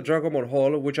bottle in the Dragonborn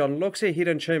Hall, which unlocks a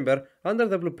hidden chamber under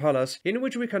the Blue Palace, in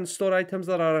which we can store items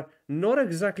that are not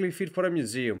exactly fit for a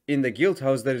museum. In the Guild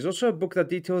House, there is also a book that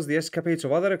details the escapades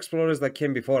of other explorers that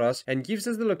came before us, and gives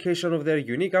us the location of their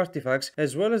unique artifacts,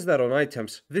 as well as their own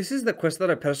items. This is the quest that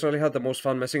I personally had the most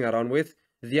fun messing around with.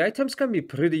 The items can be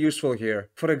pretty useful here.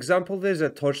 For example, there's a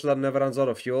torch that never runs out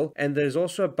of fuel, and there's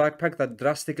also a backpack that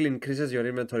drastically increases your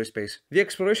inventory space. The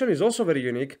exploration is also very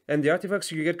unique, and the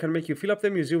artifacts you get can make you fill up the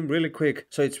museum really quick,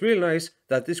 so it's really nice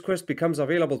that this quest becomes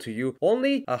available to you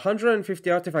only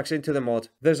 150 artifacts into the mod.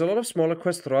 There's a lot of smaller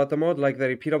quests throughout the mod, like the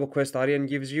repeatable quest Aryan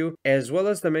gives you, as well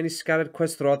as the many scattered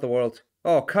quests throughout the world.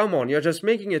 Oh, come on, you're just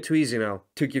making it too easy now.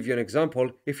 To give you an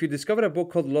example, if you discover a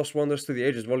book called Lost Wonders to the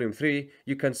Ages Volume 3,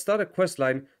 you can start a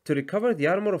questline to recover the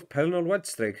armor of Pelennor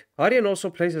Wedstrake. Aryan also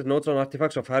places notes on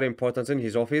artifacts of high importance in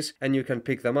his office, and you can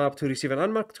pick them up to receive an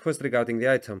unmarked quest regarding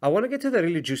the item. I want to get to the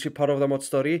really juicy part of the mod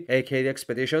story, aka the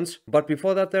expeditions, but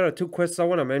before that there are two quests I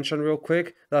want to mention real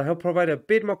quick that help provide a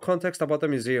bit more context about the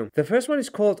museum. The first one is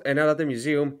called A Night at the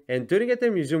Museum, and during it the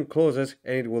museum closes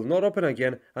and it will not open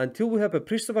again until we have a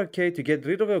Priest of Arcade to get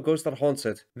rid of a ghost that haunts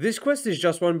it. This quest is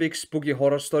just one big spooky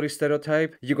horror story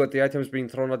stereotype. You got the items being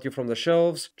thrown at you from the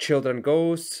shelves, children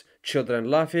ghosts, children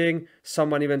laughing,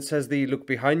 someone even says the look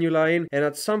behind you line, and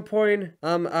at some point,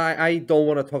 I don't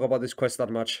want to talk about this quest that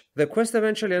much. The quest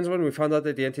eventually ends when we found out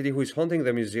that the entity who is haunting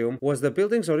the museum was the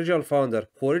building's original founder,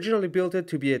 who originally built it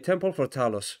to be a temple for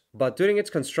Talos. But during its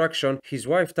construction, his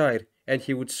wife died, and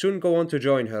he would soon go on to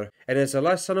join her, and as a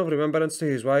last sign of remembrance to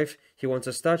his wife, he wants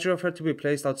a statue of her to be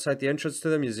placed outside the entrance to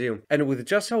the museum. And with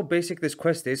just how basic this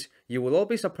quest is, you will all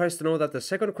be surprised to know that the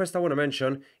second quest I want to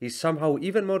mention is somehow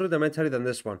even more rudimentary than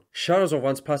this one. Shadows of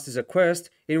One's Past is a quest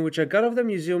in which a guard of the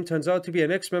museum turns out to be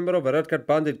an ex-member of a Red Guard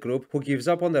bandit group who gives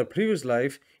up on their previous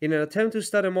life in an attempt to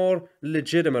start a more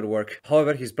legitimate work.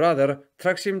 However, his brother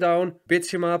tracks him down,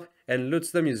 beats him up, and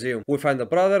loots the museum. We find the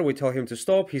brother, we tell him to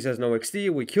stop, he says no XD,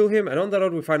 we kill him, and on the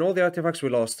road we find all the artifacts we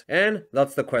lost. And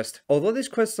that's the quest. Although these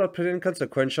quests are pretty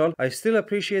inconsequential, I still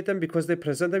appreciate them because they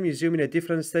present the museum in a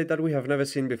different state that we have never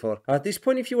seen before. At this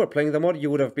point, if you were playing the mod, you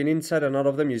would have been inside and out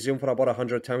of the museum for about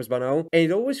 100 times by now, and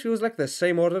it always feels like the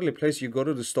same orderly place you go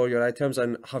to store your items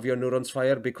and have your neurons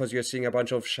fire because you're seeing a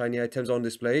bunch of shiny items on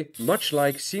display. Much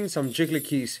like seeing some jiggly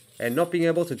keys and not being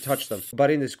able to touch them.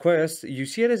 But in this quest, you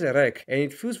see it as a wreck, and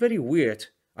it feels very weird.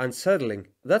 Unsettling.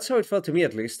 That's how it felt to me,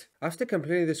 at least. After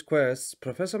completing this quest,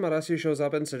 Professor Marasi shows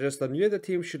up and suggests that you and the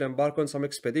team should embark on some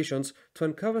expeditions to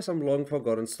uncover some long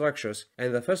forgotten structures,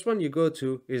 and the first one you go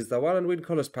to is the one on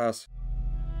Windcaller's Pass.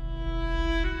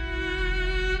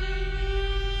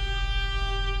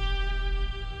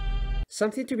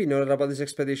 Something to be noted about these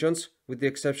expeditions, with the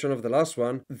exception of the last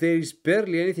one, there is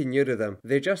barely anything new to them.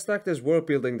 They just act as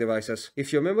world-building devices.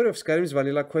 If your memory of Skyrim's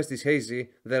vanilla quest is hazy,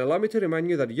 then allow me to remind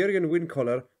you that Jürgen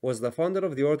Windcaller was the founder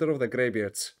of the Order of the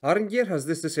Greybeards. Arngir has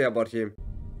this to say about him.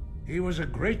 He was a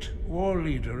great war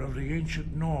leader of the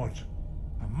ancient Nords,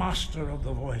 a master of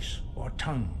the voice, or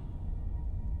tongue.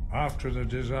 After the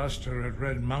disaster at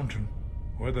Red Mountain,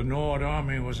 where the Nord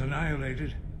army was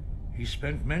annihilated, he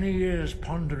spent many years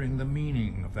pondering the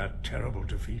meaning of that terrible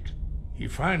defeat. He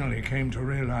finally came to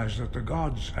realize that the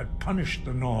gods had punished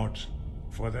the Nords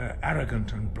for their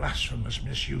arrogant and blasphemous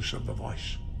misuse of the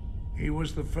voice. He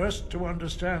was the first to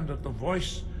understand that the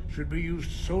voice should be used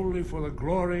solely for the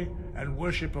glory and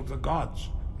worship of the gods,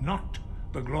 not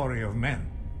the glory of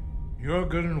men.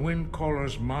 Jürgen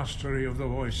Windcaller's mastery of the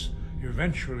voice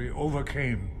eventually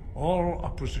overcame all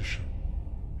opposition,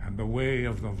 and the way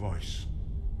of the voice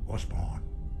was born.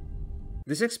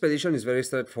 This expedition is very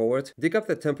straightforward. Dig up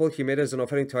the temple he made as an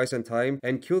offering to Ice and Time,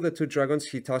 and kill the 2 dragons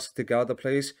he tasked to guard the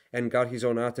place and guard his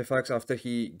own artifacts after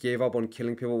he gave up on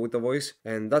killing people with the voice.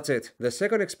 And that's it. The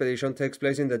second expedition takes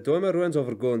place in the Dwemer ruins of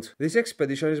Urgund. This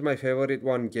expedition is my favorite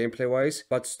one gameplay wise,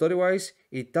 but story wise,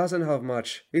 it doesn't have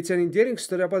much. It's an endearing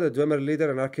story about the Dwemer leader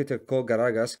and architect called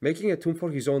Garagas making a tomb for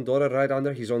his own daughter right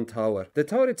under his own tower. The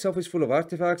tower itself is full of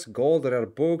artifacts, gold, rare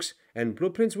books, and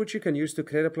blueprints which you can use to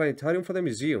create a planetarium for the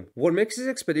museum. What makes this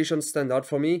expedition stand out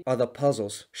for me are the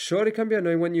puzzles. Sure, it can be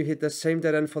annoying when you hit the same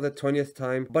dead end for the 20th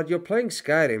time, but you're playing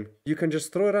Skyrim. You can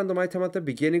just throw a random item at the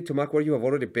beginning to mark where you have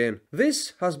already been.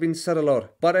 This has been said a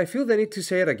lot, but I feel the need to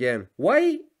say it again.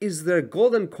 Why is there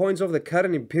golden coins of the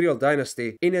current Imperial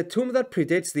Dynasty in a tomb that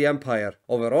predates the Empire?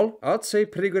 Overall, I'd say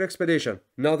pretty good expedition.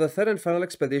 Now the third and final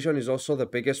expedition is also the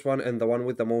biggest one and the one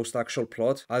with the most actual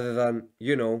plot, other than,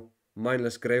 you know,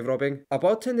 mindless grave robbing.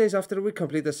 About 10 days after we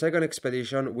complete the second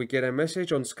expedition, we get a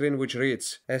message on screen which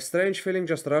reads, "A strange feeling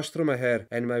just rushed through my head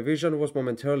and my vision was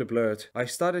momentarily blurred. I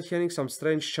started hearing some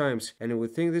strange chimes and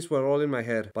would think these were all in my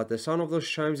head, but the sound of those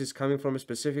chimes is coming from a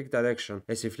specific direction,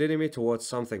 as if leading me towards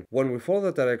something." When we follow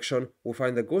the direction, we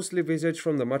find the ghostly visage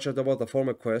from the much about the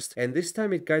former quest, and this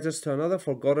time it guides us to another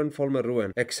forgotten Falmer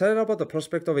ruin. Excited about the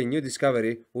prospect of a new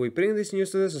discovery, we bring this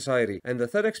news to the society, and the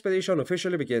third expedition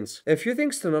officially begins. A few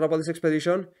things to note about this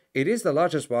expedition: it is the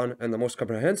largest one and the most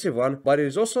comprehensive one, but it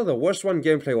is also the worst one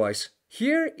gameplay wise.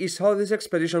 Here is how this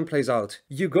expedition plays out.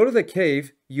 You go to the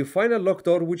cave, you find a locked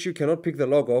door which you cannot pick the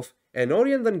lock of, and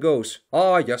Orion then goes,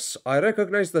 "Ah yes, I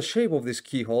recognize the shape of this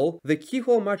keyhole. The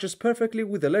keyhole matches perfectly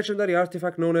with the legendary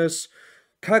artifact known as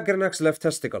Kagranak's left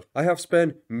testicle. I have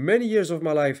spent many years of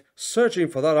my life searching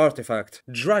for that artifact."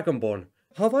 Dragonborn.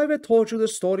 Have I ever told you the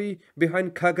story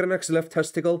behind Kagranak's left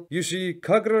testicle? You see,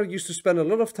 Kagranak used to spend a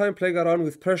lot of time playing around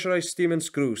with pressurized steam and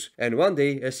screws, and one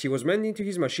day, as he was mending to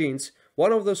his machines,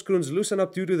 one of those screws loosened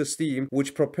up due to the steam,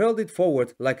 which propelled it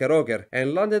forward like a rocker,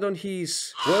 and landed on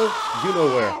his, well, you know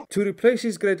where. To replace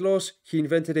his great loss, he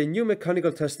invented a new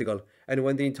mechanical testicle, and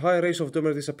when the entire race of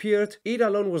Doomer disappeared, it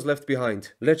alone was left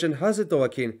behind. Legend has it,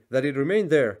 Dovahkiin, that it remained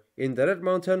there, in the Red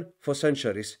Mountain, for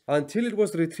centuries, until it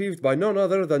was retrieved by none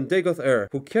other than Dagoth Heir,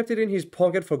 who kept it in his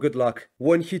pocket for good luck.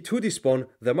 When he too despawned,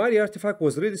 the mighty artifact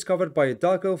was rediscovered by a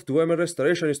Dark Elf Dwemer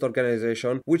restorationist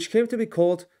organization, which came to be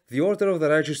called the Order of the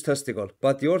Righteous Testicle,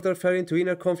 but the Order fell into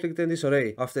inner conflict and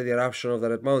disarray after the eruption of the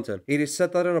Red Mountain. It is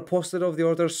said that an apostate of the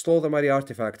Order stole the mighty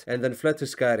artifact and then fled to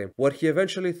Skyrim, where he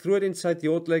eventually threw it inside the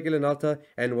old Legilen Alta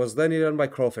and was then eaten by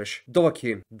crawfish.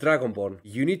 Dovahkiin, Dragonborn.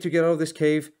 You need to get out of this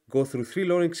cave, go through 3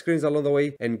 loading screens along the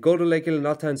way, and go to Legilen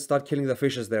Alta and start killing the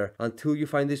fishes there, until you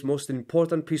find this most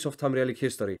important piece of Tamrielic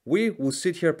history. We will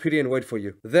sit here pretty and wait for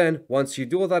you. Then, once you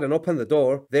do all that and open the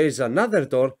door, there is another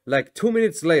door, like 2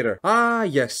 minutes later. Ah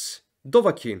yes,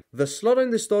 Dovahkiin. The slot in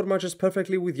this door matches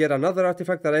perfectly with yet another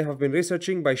artifact that I have been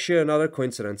researching by sheer another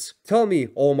coincidence. Tell me,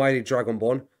 almighty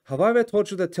Dragonborn, have I ever told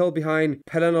you the tale behind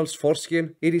Pelanol's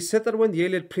foreskin? It is said that when the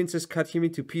Ayleid princess cut him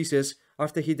into pieces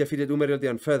after he defeated Umeriel the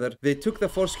Unfeathered, they took the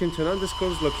foreskin to an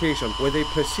undisclosed location where they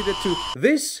proceeded to...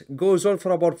 This goes on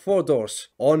for about 4 doors.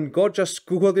 On God, just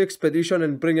Google the expedition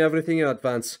and bring everything in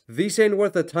advance. This ain't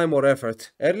worth the time or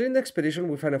effort. Early in the expedition,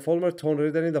 we find a Falmer tome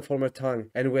written in the Falmer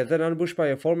tongue, and we're then ambushed by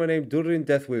a Falmer named Durin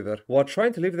Deathweaver. While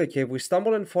trying to leave the cave, we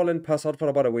stumble and fall and pass out for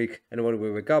about a week, and when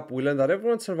we wake up, we learn that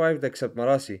everyone survived except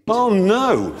Marasi. Oh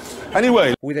no!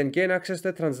 Anyway... We then gain access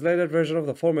to the translated version of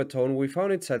the Falmer tome we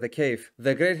found inside the cave.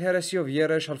 The great heresy of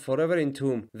Yere shall forever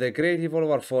entomb the great evil of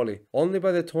our folly. Only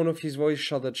by the tone of his voice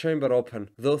shall the chamber open,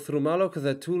 though through Malok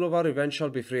the tool of our revenge shall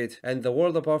be freed, and the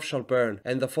world above shall burn,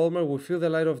 and the Falmer will feel the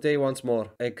light of day once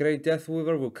more. A great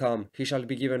Deathweaver will come. He shall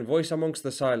be given voice amongst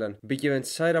the silent, be given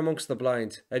sight amongst the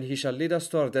blind, and he shall lead us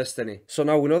to our destiny. So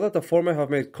now we know that the Falmer have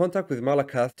made contact with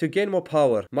Malakath to gain more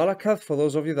power. Malakath, for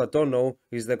those of you that don't know,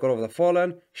 is the god of the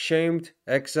fallen, shamed,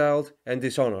 exiled, and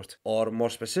dishonored. Or more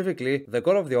specifically, the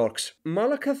god of the orcs.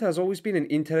 Malakath has always been an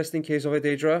interesting case of a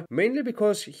Daedra, mainly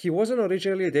because he wasn't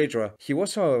originally a Daedra. He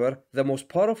was, however, the most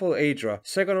powerful Aedra,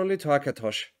 second only to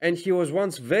Akatosh, and he was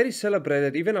once very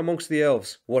celebrated even amongst the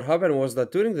elves. What happened was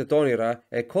that during the Dawn Era,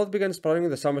 a cult began sprouting in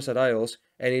the Somerset Isles,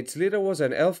 and its leader was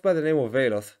an elf by the name of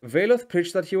Veloth. Veloth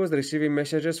preached that he was receiving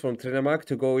messages from Trinamag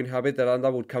to go inhabit the land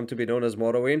that would come to be known as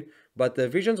Morrowind, but the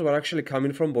visions were actually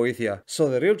coming from Boethia. So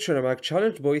the real Trinamag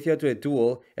challenged Boethia to a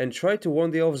duel and tried to warn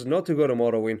the elves not to go to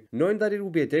Morrowind, knowing that it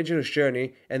would be a dangerous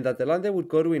journey and that the land they would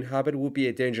go to inhabit would be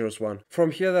a dangerous one. From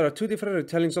here there are 2 different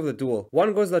retellings of the duel.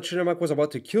 One goes that Trinamag was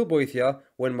about to kill Boethia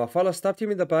when Mafala stabbed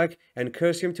him in the back and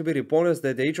cursed him to be reborn as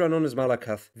the Daedra known as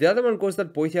Malakath. The other one goes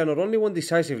that Boethia not only won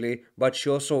decisively, but she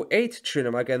also ate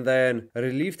Trinamag and then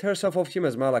relieved herself of him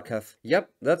as Malakath. Yep,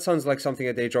 that sounds like something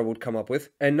a Daedra would come up with.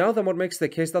 And now the mod makes the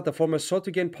case that the Falmer sought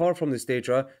to gain power from this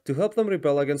Daedra to help them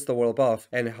rebel against the world above.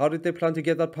 And how did they plan to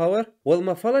get that power? Well,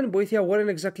 Mafala and Boethia weren't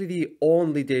exactly the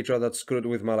only Daedra that screwed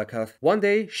with Malakath. One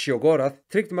day, Sheogorath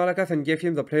tricked Malakath and gave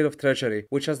him the Plate of Treachery,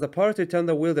 which has the power to turn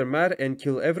the wielder mad and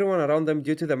kill everyone around them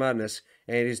due to the madness,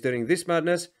 and it is during this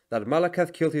madness that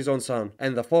Malakath killed his own son,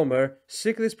 and the Falmer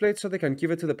seek this blade so they can give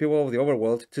it to the people of the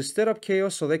overworld to stir up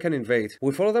chaos so they can invade.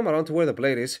 We follow them around to where the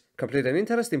blade is, complete an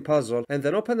interesting puzzle, and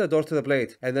then open the door to the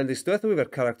blade, and then this Deathweaver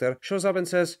character shows up and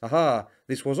says, "Aha,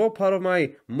 this was all part of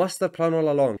my master plan all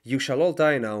along. You shall all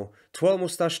die now. Twirl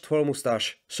mustache, twirl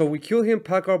mustache." So we kill him,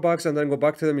 pack our bags, and then go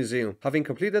back to the museum, having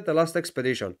completed the last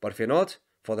expedition. But fear not,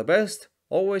 for the best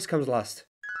always comes last.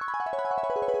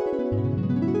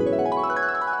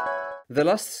 The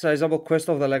last sizable quest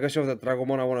of the Legacy of the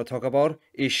Dragonborn I want to talk about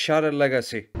is Shattered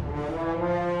Legacy.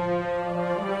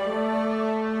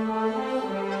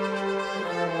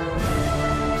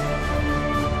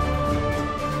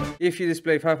 If you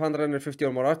display 550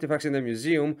 or more artifacts in the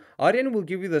museum, Aryan will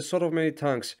give you the Sword of Many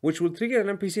Tongues, which will trigger an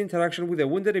NPC interaction with a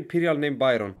wounded Imperial named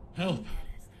Byron. Help!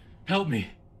 Help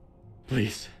me!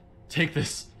 Please, take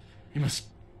this. You must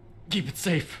keep it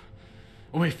safe.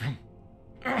 Away from...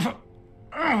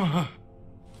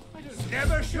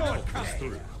 Never shortcut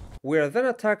through. We are then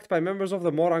attacked by members of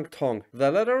the Morang Tong. The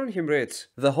letter on him reads,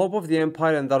 "The hope of the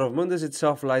Empire and that of Mundus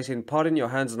itself lies in part in your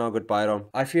hands now, good Byron.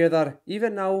 I fear that,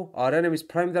 even now, our enemies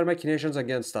prime their machinations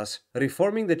against us,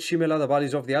 reforming the Chimela the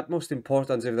bodies of the utmost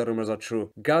importance if the rumors are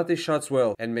true. Guard these shards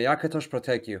well, and may Akatosh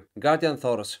protect you. Guardian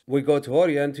Thoros." We go to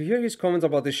Orion to hear his comments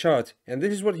about this shard, and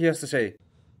this is what he has to say.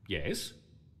 Yes?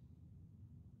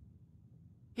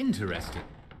 Interesting.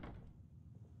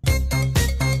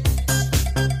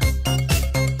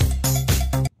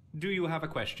 Do you have a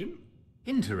question?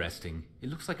 Interesting. It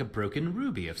looks like a broken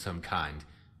ruby of some kind.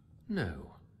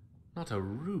 No, not a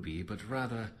ruby, but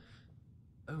rather...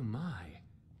 Oh my.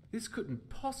 This couldn't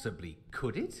possibly,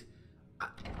 could it?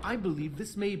 I believe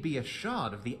this may be a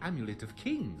shard of the Amulet of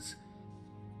Kings.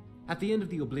 At the end of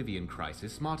the Oblivion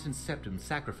Crisis, Martin Septim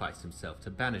sacrificed himself to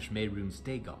banish Mehrunes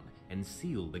Dagon and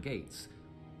seal the gates,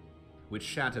 which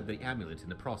shattered the amulet in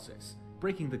the process,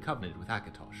 breaking the covenant with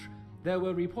Akatosh. There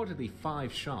were reportedly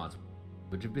 5 shards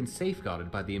which have been safeguarded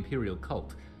by the Imperial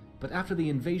cult, but after the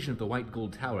invasion of the White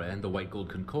Gold Tower and the White Gold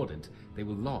Concordant, they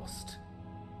were lost.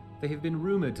 They have been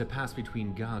rumored to pass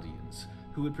between Guardians,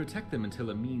 who would protect them until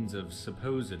a means of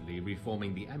supposedly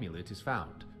reforming the amulet is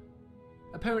found.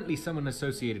 Apparently someone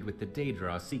associated with the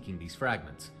Daedra are seeking these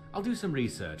fragments. I'll do some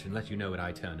research and let you know when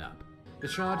I turn up. The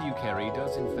shard you carry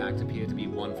does in fact appear to be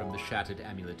one from the shattered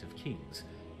Amulet of Kings,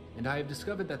 and I have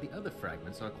discovered that the other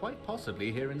fragments are quite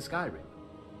possibly here in Skyrim.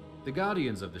 The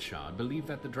Guardians of the Shard believe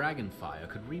that the Dragonfire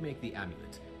could remake the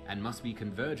amulet, and must be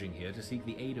converging here to seek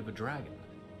the aid of a dragon.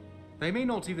 They may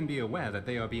not even be aware that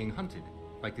they are being hunted,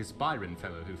 like this Byron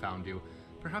fellow who found you.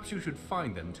 Perhaps you should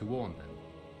find them to warn them.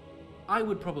 I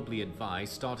would probably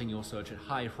advise starting your search at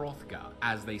High Hrothgar,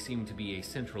 as they seem to be a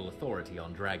central authority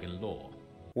on dragon lore.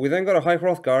 We then go to High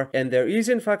Hrothgar, and there is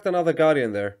in fact another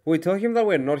Guardian there. We tell him that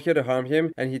we're not here to harm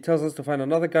him, and he tells us to find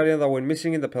another Guardian that went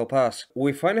missing in the Pale Pass.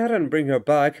 We find her and bring her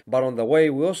back, but on the way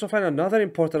we also find another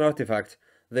important artifact,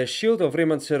 the Shield of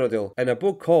Riemann Cyrodiil, and a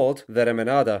book called The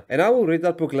Remenada. And I will read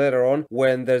that book later on,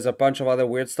 when there's a bunch of other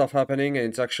weird stuff happening and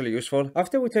it's actually useful.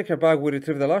 After we take her back, we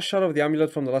retrieve the last shard of the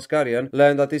amulet from the last Guardian,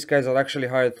 learn that these guys are actually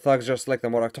hired thugs just like the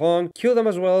Morag Tong, kill them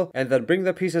as well, and then bring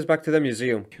the pieces back to the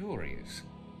museum. Curious.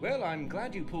 Well, I'm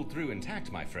glad you pulled through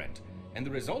intact, my friend. And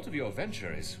the result of your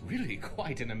venture is really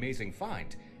quite an amazing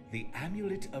find. The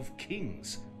Amulet of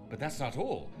Kings. But that's not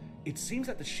all. It seems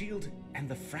that the shield and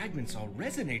the fragments are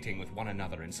resonating with one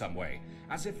another in some way,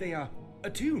 as if they are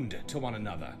attuned to one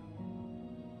another.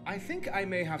 I think I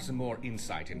may have some more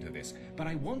insight into this, but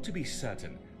I want to be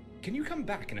certain. Can you come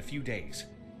back in a few days?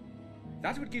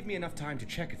 That would give me enough time to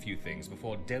check a few things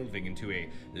before delving into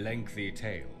a lengthy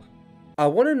tale. I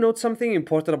want to note something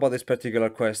important about this particular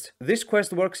quest. This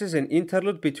quest works as an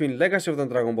interlude between Legacy of the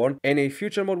Dragonborn and a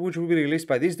future mod which will be released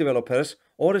by these developers,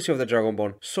 Odyssey of the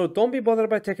Dragonborn. So don't be bothered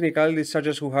by technicalities such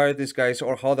as who hired these guys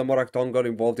or how the Morag Tong got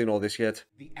involved in all this yet.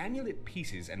 The amulet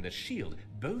pieces and the shield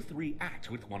both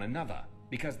react with one another,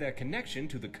 because their connection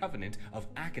to the covenant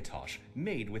of Akatosh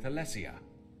made with Alessia.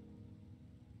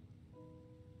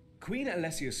 Queen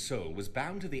Alessia's soul was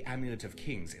bound to the Amulet of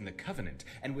Kings in the Covenant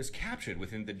and was captured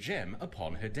within the gem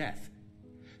upon her death.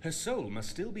 Her soul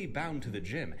must still be bound to the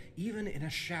gem, even in a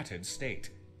shattered state.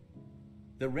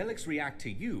 The relics react to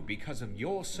you because of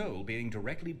your soul being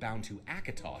directly bound to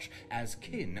Akatosh as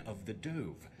kin of the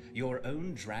Dove, your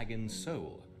own dragon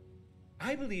soul.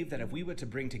 I believe that if we were to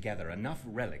bring together enough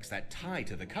relics that tie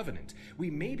to the Covenant, we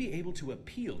may be able to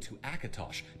appeal to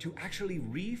Akatosh to actually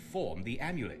reform the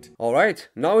amulet. Alright,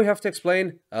 now we have to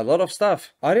explain a lot of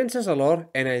stuff. Aryan says a lot,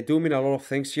 and I do mean a lot of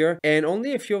things here, and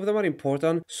only a few of them are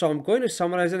important, so I'm going to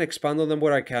summarize and expand on them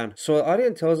where I can. So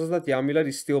Aryan tells us that the amulet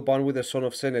is still bound with the son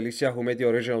of Saint Alicia who made the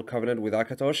original Covenant with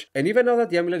Akatosh, and even now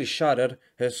that the amulet is shattered,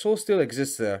 her soul still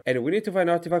exists there, and we need to find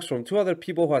artifacts from two other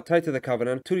people who are tied to the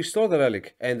Covenant to restore the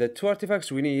relic, and the two artifacts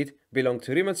we need belong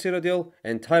to Riemann Cyrodiil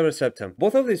and Tiber Septim.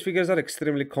 Both of these figures are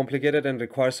extremely complicated and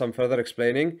require some further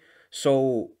explaining,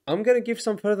 so I'm gonna give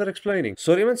some further explaining.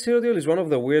 So Riemann Cyrodiil is one of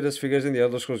the weirdest figures in the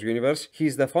Elder Scrolls universe.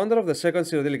 He's the founder of the Second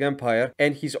Cyrodiilic Empire,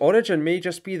 and his origin may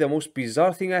just be the most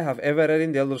bizarre thing I have ever read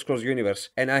in the Elder Scrolls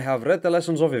universe, and I have read the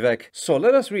Lessons of Vivek. So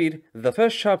let us read the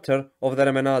first chapter of the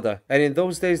Remenada. And in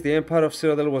those days the Empire of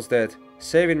Cyrodiil was dead,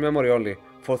 save in memory only,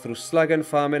 for through slag and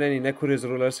famine and inequitous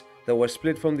rulers, they were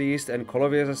split from the east, and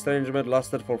Colovia's estrangement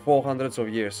lasted for 400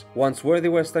 years. Once worthy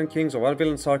western kings of Anvil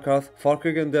and Sarkarth,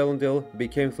 Farkrig and Delendil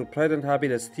became through pride and habit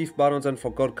as thief barons and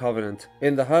forgot Covenant.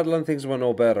 In the Heartland things were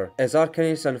no better, as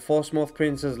Arcanis and Falsemoth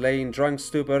princes lay in drunk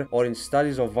stupor or in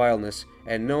studies of vileness,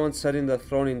 and no one sat in the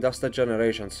throne in dusted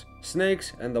generations.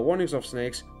 Snakes and the warnings of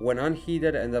snakes went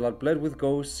unheeded, and the land bled with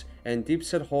ghosts and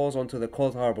deep-set holes onto the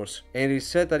cold harbors. And it is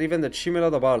said that even the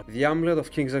Chimera Dabal, the amulet of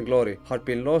kings and glory, had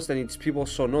been lost, and its people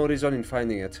saw no reason in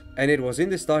finding it. And it was in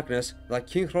this darkness that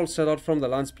King Hrol set out from the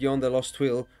lands beyond the Lost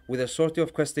Twill with a sortie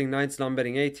of questing knights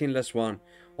numbering 18 less 1,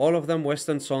 all of them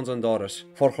western sons and daughters.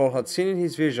 For Hrol had seen in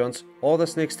his visions all the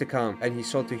snakes to come, and he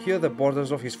sought to hear the borders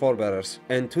of his forebearers.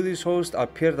 And to this host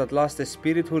appeared at last a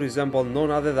spirit who resembled none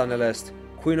other than Elest,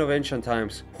 Queen of ancient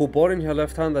times, who bore in her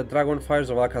left hand the dragon fires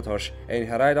of Akatosh, and in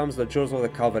her right arms the jewels of the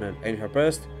Covenant, and in her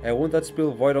breast a wound that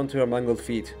spilled void onto her mangled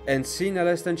feet. And seeing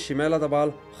Elest and Shimela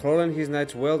Dabal, Hrol and his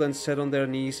knights wailed and sat on their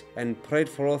knees, and prayed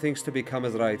for all things to become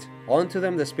as right. Unto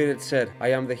them the spirit said, I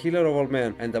am the healer of all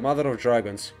men, and the mother of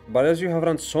dragons. But as you have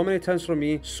run so many times from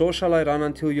me, so shall I run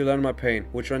until you learn my pain,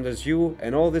 which renders you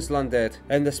and all this land dead.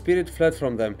 And the spirit fled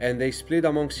from them, and they split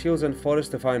amongst hills and forests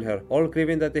to find her, all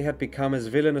grieving that they had become as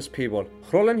villainous people.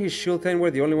 Hrol and his Shiltain were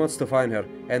the only ones to find her,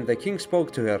 and the king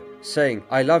spoke to her, saying,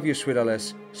 I love you, sweet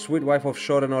Aless, sweet wife of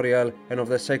Shor and Oriel, and of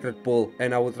the sacred bull,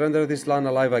 and I would render this land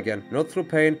alive again, not through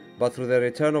pain, but through the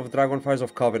return of dragonfires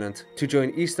of Covenant, to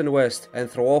join east and west,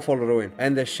 and through awful ruin.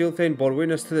 And the Shiltain bore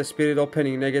witness to the spirit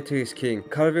opening naked to his king,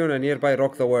 carving on a nearby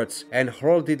rock the words, and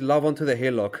Hrol did love unto the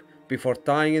hillock, before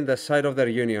dying in the sight of their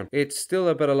union. It's still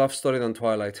a better love story than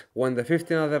Twilight. When the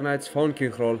 15 other knights found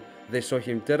King Hrol, they saw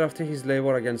him dead after his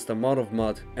labor against a mound of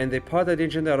mud, and they parted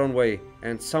each in their own way,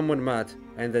 and some went mad,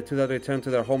 and the two that returned to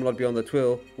their homeland beyond the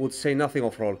Twill would say nothing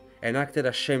of Hrol, and acted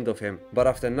ashamed of him. But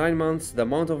after 9 months, the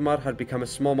Mount of Mud had become a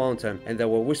small mountain, and there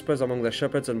were whispers among the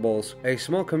shepherds and bulls. A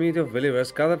small community of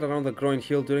believers gathered around the growing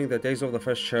hill during the days of the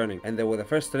first churning, and they were the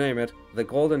first to name it the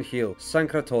Golden Hill,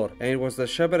 Sankrator, and it was the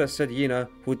shepherdess said Yina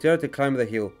who dared to climb the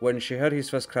hill when she heard his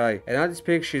first cry, and at its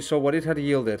peak she saw what it had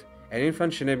yielded, an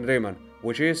infant she named Riemann,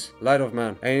 which is Light of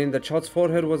Man, and in the child's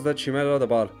forehead was the Chimera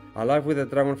Dabal, alive with the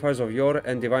dragonfires of Yor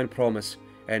and divine promise.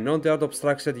 And none dared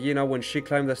obstruct said Yina when she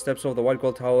climbed the steps of the White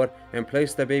Gold Tower and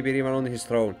placed the baby Riemann on his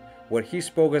throne, where he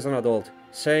spoke as an adult,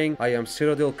 saying, I am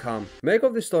Cyrodiil come. Make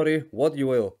of this story what you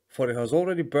will, for it has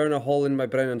already burned a hole in my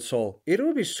brain and soul. It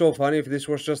would be so funny if this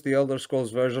was just the Elder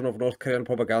Scrolls version of North Korean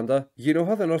propaganda. You know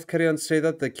how the North Koreans say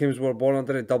that the Kims were born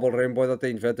under a double rainbow, that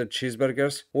they invented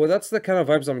cheeseburgers? Well, that's the kind of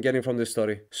vibes I'm getting from this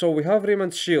story. So we have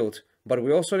Riemann's shield, but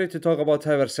we also need to talk about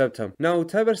Tiber Septim. Now,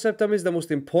 Tiber Septim is the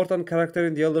most important character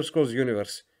in the Elder Scrolls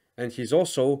universe, and he's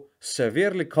also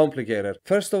severely complicated.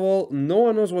 First of all, no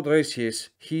one knows what race he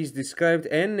is. He's described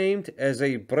and named as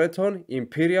a Breton,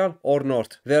 Imperial, or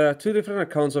Nord. There are 2 different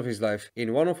accounts of his life,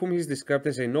 in one of whom he's described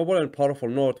as a noble and powerful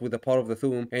Nord with the power of the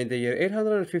Thum, and in the year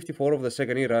 854 of the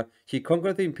Second Era, he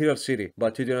conquered the Imperial city,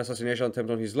 but due to an assassination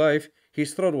attempt on his life,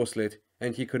 his throat was slit,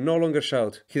 and he could no longer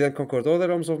shout. He then conquered all the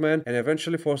realms of men, and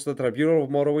eventually forced the Tribunal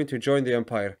of Morrowind to join the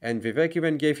Empire, and Vivek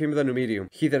even gave him the Numidium.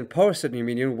 He then power-set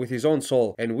Numidium with his own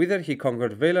soul, and with it he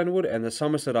conquered Valenwood and the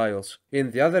Somerset Isles.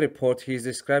 In the other report, he is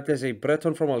described as a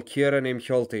Breton from Alkira named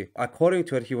Hjolti. According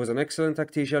to it, he was an excellent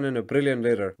tactician and a brilliant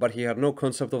leader, but he had no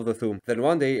concept of the Thum. Then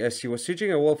one day, as he was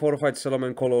sieging a well-fortified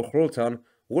settlement called Hroltan,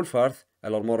 Wulfarth, a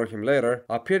lot more on him later,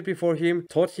 appeared before him,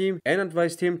 taught him, and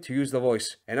advised him to use the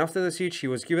voice. And after the siege, he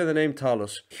was given the name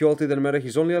Talos. Hjolti then married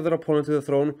his only other opponent to the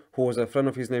throne, who was a friend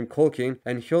of his named Colking,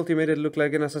 and Hjolti made it look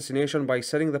like an assassination by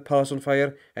setting the palace on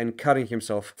fire and carrying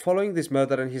himself. Following this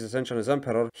murder and his ascension as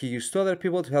emperor, he used 2 other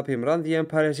people to help him run the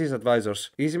empire as his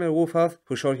advisors, Izmir Wulfarth,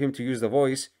 who showed him to use the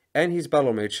voice, and his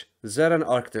battle mage, Zeren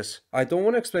Arctis. I don't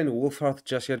want to explain Wolfheart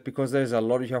just yet because there is a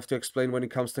lot you have to explain when it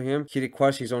comes to him. He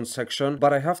requires his own section,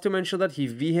 but I have to mention that he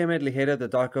vehemently hated the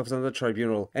Dark Elves and the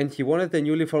Tribunal, and he wanted the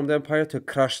newly formed empire to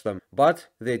crush them, but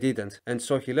they didn't, and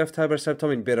so he left Tiber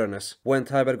Septum in bitterness. When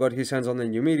Tiber got his hands on the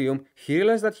new medium, he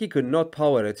realized that he could not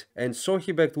power it, and so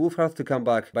he begged Wolfheart to come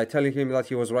back by telling him that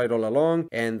he was right all along,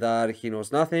 and that he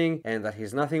knows nothing, and that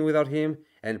he's nothing without him,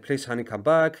 and please honey come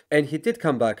back. And he did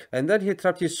come back, and then he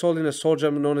trapped his soul in a soul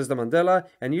gem known as the Mandela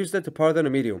and used it to power the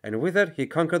medium, and with it he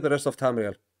conquered the rest of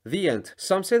Tamriel. The end.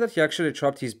 Some say that he actually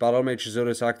trapped his battle mage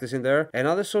Zurus Actis in there, and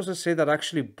other sources say that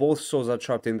actually both souls are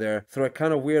trapped in there through a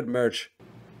kind of weird merge.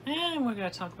 And we're going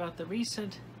to talk about the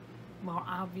recent, more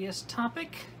obvious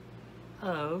topic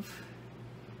of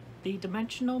the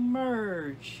dimensional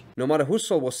merge. No matter whose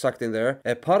soul was sucked in there,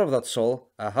 a part of that soul,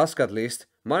 a husk at least,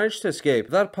 managed to escape.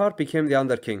 That part became the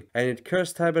Underking, and it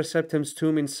cursed Tiber Septim's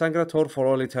tomb in Sangrator for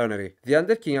all eternity. The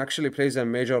Underking actually plays a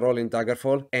major role in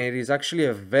Daggerfall, and it is actually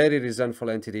a very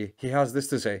resentful entity. He has this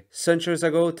to say: centuries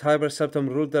ago, Tiber Septim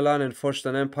ruled the land and forged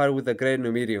an empire with the great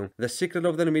Numidium. The secret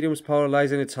of the Numidium's power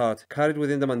lies in its heart, carried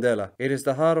within the Mandela. It is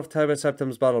the heart of Tiber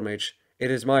Septim's battle mage. It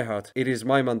is my heart. It is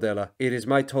my Mandela. It is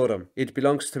my totem. It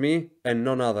belongs to me and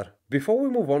none other. Before we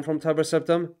move on from Tiber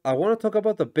Septim, I want to talk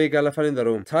about the big elephant in the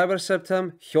room. Tiber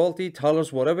Septim, Hjalti,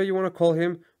 Talos, whatever you want to call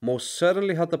him, most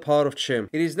certainly had the power of Chim.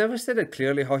 It is never stated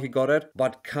clearly how he got it,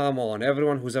 but come on,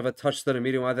 everyone who's ever touched the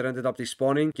medium either ended up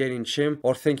despawning, gaining Chim,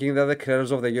 or thinking they're the creators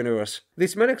of the universe.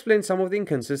 This man explains some of the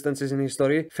inconsistencies in his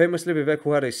story. Famously, Vivek,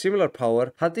 who had a similar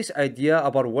power, had this idea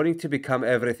about wanting to become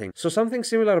everything. So something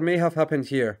similar may have happened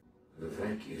here.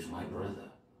 Vivek is my brother.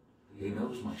 He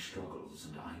knows my struggles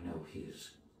and I know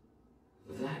his.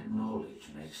 That knowledge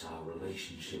makes our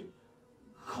relationship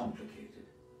complicated.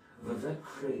 Vivek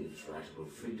craves radical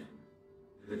freedom,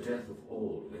 the death of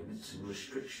all limits and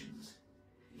restrictions.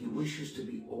 He wishes to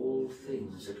be all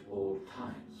things at all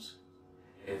times.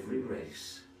 Every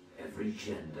race, every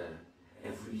gender,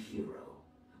 every hero,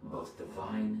 both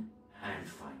divine and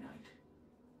finite.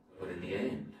 But in the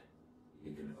end,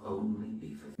 he can only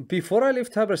be for... Before I leave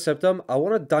Tiber Septim, I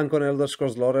want to dunk on Elder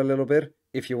Scrolls lore a little bit,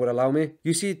 if you would allow me.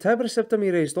 You see, Tiber Septim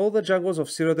erased all the jungles of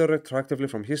Cyrodiil retroactively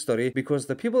from history because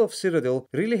the people of Cyrodiil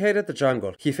really hated the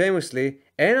jungle. He famously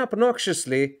and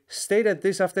obnoxiously stated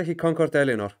this after he conquered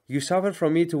Elinor: "You suffered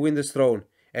from me to win this throne,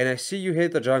 and I see you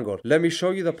hate the jungle. Let me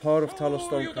show you the power of Talos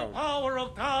Stormcrown." The power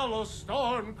of Talos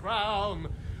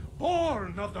Stormcrown,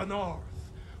 born of the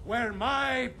north, where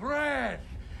my breath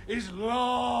is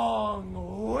long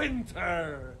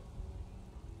winter.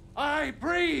 I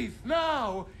breathe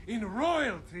now in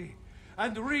royalty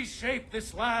and reshape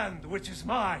this land which is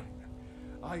mine.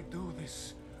 I do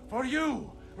this for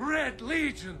you, Red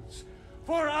Legions,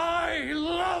 for I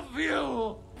love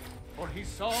you. For he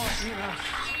saw in us,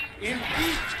 in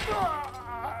each...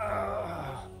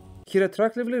 He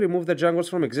retroactively removed the jungles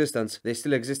from existence. They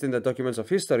still exist in the documents of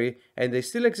history, and they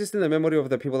still exist in the memory of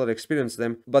the people that experienced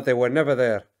them, but they were never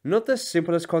there. Not the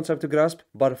simplest concept to grasp,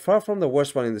 but far from the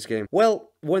worst one in this game.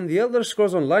 Well, when the Elder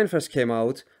Scrolls Online first came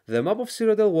out, the map of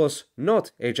Cyrodiil was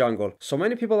not a jungle. So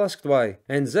many people asked why,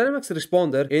 and ZeniMax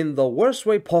responded in the worst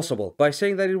way possible by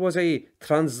saying that it was a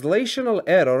translational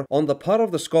error on the part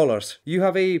of the scholars. You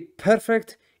have a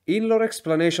perfect in-lore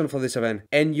explanation for this event,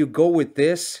 and you go with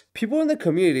this? People in the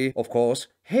community, of course,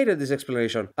 hated this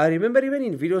explanation. I remember even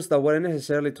in videos that weren't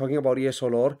necessarily talking about ESO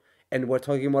lore, and we're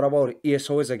talking more about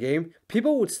ESO as a game,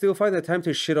 people would still find the time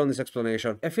to shit on this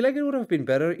explanation. I feel like it would have been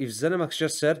better if ZeniMax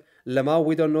just said, "Lemao,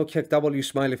 we don't know, kick W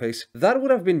smiley face." That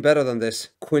would have been better than this.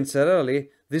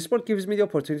 Coincidentally, this part gives me the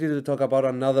opportunity to talk about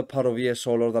another part of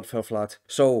ESO lore that fell flat.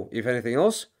 So, if anything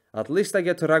else, at least I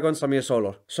get to rag on some ESO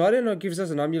lore. So Arenor gives us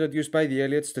an amulet used by the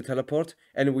Eliots to teleport,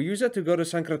 and we use it to go to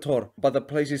Sankrator, but the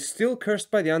place is still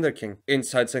cursed by the Underking.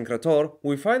 Inside Sankrator,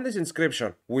 we find this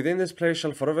inscription: "Within this place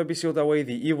shall forever be sealed away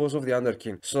the evils of the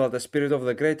Underking, so that the spirit of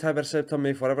the great Tiber Septim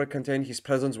may forever contain his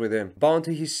presence within. Bound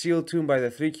to his sealed tomb by the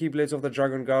 3 keyblades of the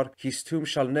Dragon Guard, his tomb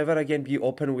shall never again be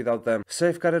opened without them.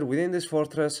 Safeguarded within this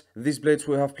fortress, these blades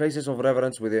will have places of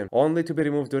reverence within, only to be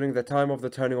removed during the time of the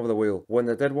turning of the wheel, when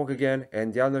the dead walk again,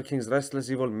 and the King's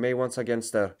restless evil may once again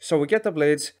stir." So we get the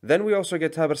blades, then we also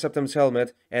get Tiber Septim's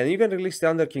helmet, and even release the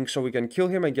Underking so we can kill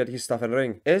him and get his stuff and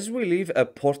ring. As we leave, a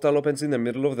portal opens in the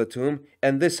middle of the tomb,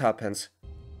 and this happens.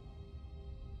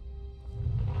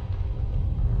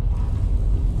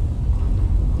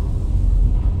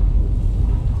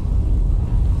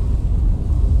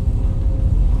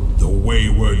 The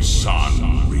wayward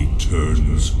son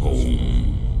returns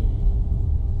home.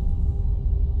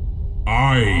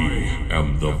 I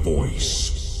am the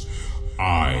voice.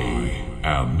 I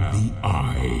am the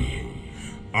Eye.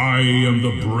 I am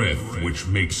the breath which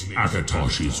makes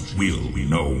Akatosh's will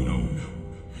known.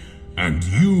 And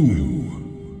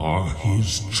you are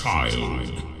his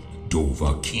child,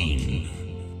 Dovahkiin.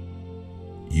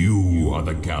 You are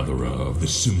the gatherer of the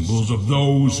symbols of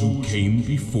those who came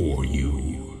before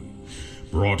you,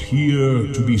 brought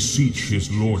here to beseech his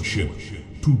lordship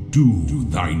to do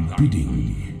thine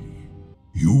bidding.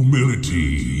 Humility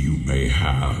you may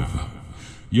have,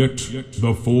 yet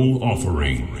the full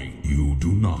offering you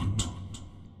do not.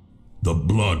 The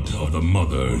blood of the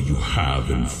mother you have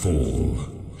in full,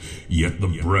 yet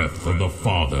the breath of the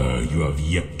father you have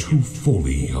yet to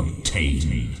fully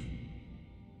obtain.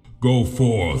 Go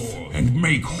forth and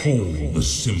make whole the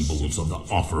symbols of the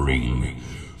offering,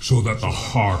 so that the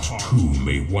heart too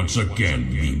may once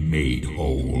again be made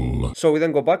whole. So we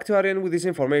then go back to Aryan with this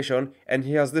information, and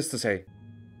he has this to say.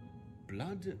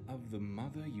 Blood of the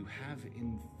mother you have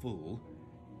in full,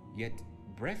 yet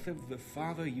breath of the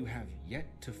father you have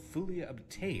yet to fully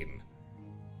obtain.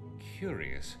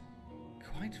 Curious.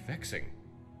 Quite vexing.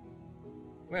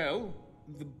 Well,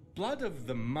 the blood of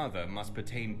the mother must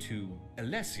pertain to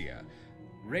Elsweyr,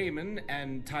 Raymond,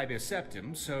 and Tiberius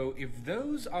Septim, so if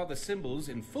those are the symbols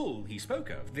in full he spoke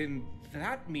of, then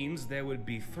that means there would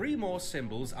be 3 more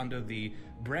symbols under the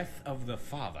breath of the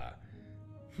father.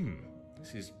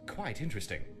 This is quite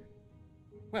interesting.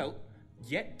 Well,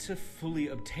 yet to fully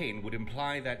obtain would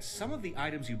imply that some of the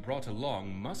items you brought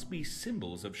along must be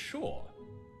symbols of shore.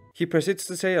 He proceeds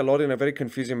to say a lot in a very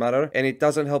confusing manner, and it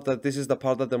doesn't help that this is the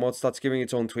part that the mod starts giving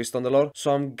its own twist on the lore,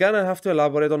 so I'm gonna have to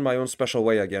elaborate on my own special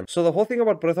way again. So the whole thing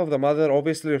about Breath of the Mother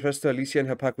obviously refers to Alicia and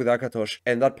her pact with Akatosh,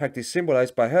 and that pact is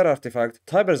symbolized by her artifact,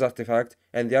 Tiber's artifact,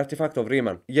 and the artifact of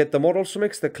Riemann. Yet the mod also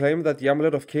makes the claim that the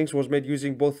Amulet of Kings was made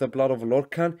using both the blood of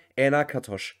Lorkhan and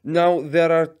Akatosh. Now,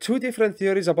 there are 2 different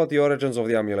theories about the origins of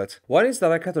the amulet. One is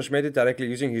that Akatosh made it directly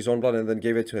using his own blood and then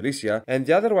gave it to Alicia, and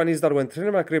the other one is that when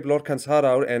Trinmac ripped Lorkhan's heart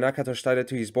out and Akatosh tied it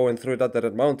to his bow and threw it at the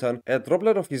Red Mountain, a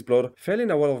droplet of his blood fell in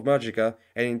a well of Magicka,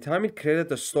 and in time it created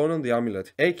the stone on the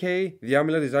amulet, aka the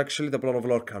amulet is actually the blood of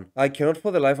Lorkhan. I cannot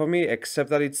for the life of me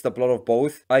accept that it's the blood of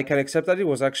both. I can accept that it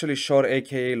was actually Shor,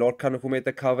 aka Lorkhan, who made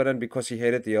the covenant because he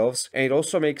hated the elves, and it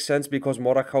also makes sense because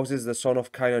Morakhaus is the son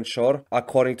of Kain and Shor,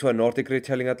 according to a Nordic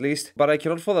retelling at least, but I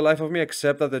cannot for the life of me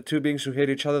accept that the 2 beings who hate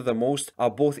each other the most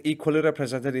are both equally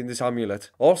represented in this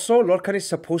amulet. Also, Lorkhan is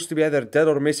supposed to be either dead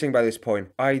or missing by this point.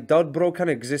 I doubt Bro can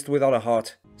exist without a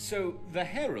heart. So, the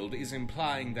Herald is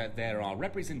implying that there are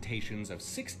representations of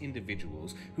 6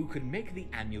 individuals who could make the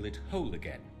amulet whole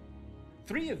again.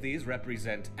 3 of these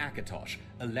represent Akatosh,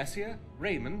 Elsweyr,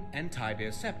 Raymond, and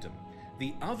Tiberius Septim.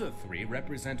 The other 3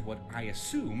 represent what I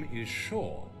assume is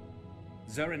Shor.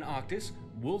 Zurin Arctis,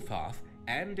 Wolfarth,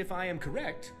 and if I am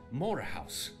correct,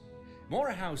 Morahaus.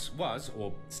 Morahaus was,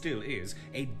 or still is,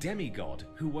 a demigod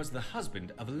who was the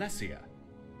husband of Elsweyr.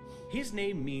 His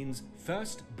name means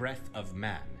first breath of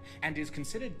man, and is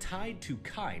considered tied to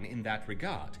Kain in that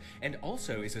regard, and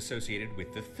also is associated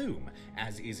with the Thu'um,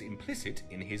 as is implicit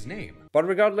in his name. But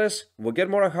regardless, we'll get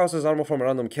Morahaus's armor from a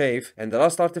random cave, and the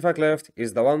last artifact left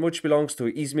is the one which belongs to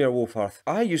Ysmir Wolfarth.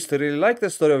 I used to really like the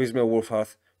story of Ysmir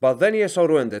Wolfarth, but then ESO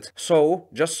ruined it. So,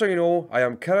 just so you know, I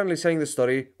am currently saying the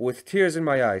story with tears in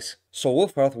my eyes. So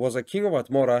Wolfarth was a king of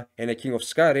Atmora and a king of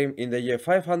Skyrim in the year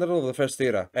 500 of the First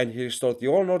Era, and he restored the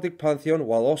all-Nordic pantheon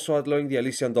while also outlawing the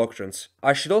Elysian doctrines.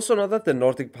 I should also note that the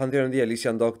Nordic pantheon and the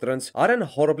Elysian doctrines aren't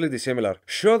horribly dissimilar.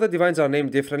 Sure, the divines are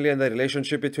named differently and the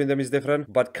relationship between them is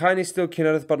different, but Kain is still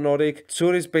Kinnereth but Nordic,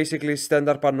 Tsur is basically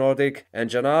Standard but Nordic, and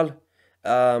Janal,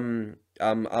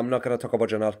 I'm not gonna talk about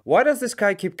Janal. Why does this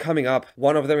guy keep coming up?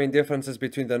 One of the main differences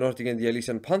between the Nordic and the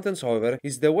Elysian pantheons, however,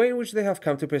 is the way in which they have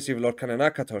come to perceive Lorkhan and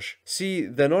Akatosh. See,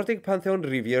 the Nordic pantheon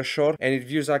reveres Shor, and it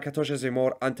views Akatosh as a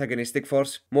more antagonistic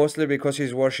force, mostly because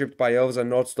he's worshipped by elves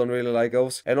and Nords don't really like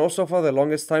elves, and also for the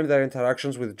longest time their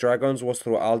interactions with dragons was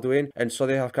through Alduin, and so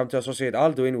they have come to associate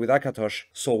Alduin with Akatosh.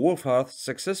 So Wolfarth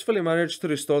successfully managed to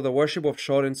restore the worship of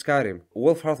Shor in Skyrim.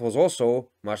 Wolfarth was also,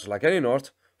 much like any Nord,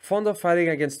 fond of fighting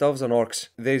against elves and orcs.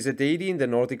 There is a deity in the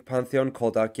Nordic pantheon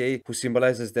called Arkay who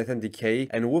symbolizes death and decay,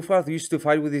 and Wolfarth used to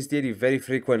fight with this deity very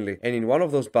frequently, and in one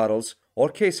of those battles,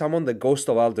 Arkay summoned the ghost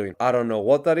of Alduin. I don't know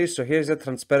what that is, so here's a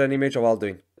transparent image of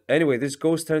Alduin. Anyway, this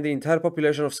ghost turned the entire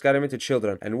population of Skyrim into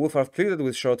children, and Wolfarth pleaded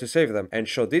with Shor to save them, and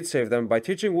Shor did save them by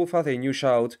teaching Wolfarth a new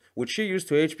shout, which he used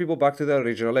to age people back to their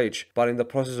original age, but in the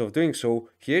process of doing so,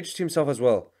 he aged himself as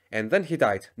well. and then he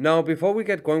died. Now, before we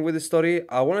get going with the story,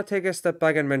 I want to take a step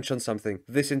back and mention something.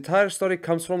 This entire story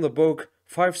comes from the book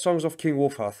 5 Songs of King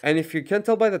Wolfhath, and if you can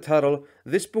tell by the title,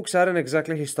 these books aren't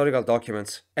exactly historical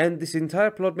documents, and this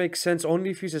entire plot makes sense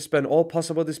only if you suspend all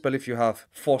possible disbelief you have.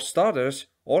 For starters,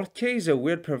 Orc-K is a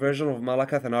weird perversion of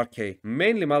Malakath and Ark-K,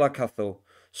 mainly Malakath though.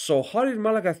 So how did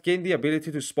Malakath gain the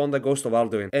ability to spawn the ghost of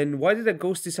Alduin? And why did a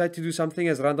ghost decide to do something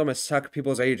as random as suck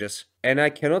people's ages? And I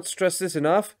cannot stress this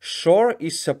enough, Shor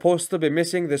is supposed to be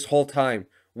missing this whole time.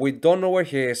 We don't know where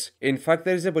he is. In fact,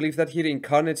 there is a belief that he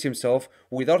reincarnates himself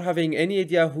without having any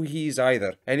idea who he is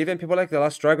either. And even people like the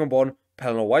last Dragonborn,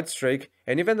 Pelennor Whitestrake,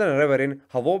 and even the Reverin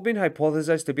have all been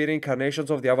hypothesized to be reincarnations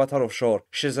of the avatar of Shor,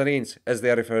 Shizarins, as they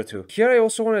are referred to. Here I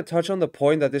also want to touch on the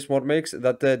point that this mod makes,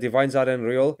 that the divines aren't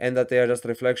real, and that they are just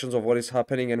reflections of what is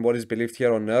happening and what is believed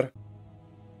here on Ner.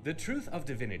 The truth of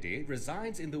divinity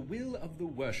resides in the will of the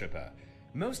worshipper.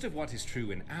 Most of what is true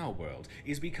in our world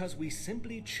is because we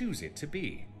simply choose it to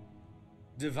be.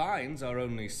 Divines are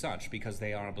only such because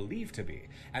they are believed to be,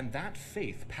 and that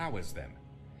faith powers them.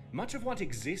 Much of what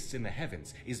exists in the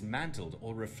heavens is mantled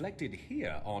or reflected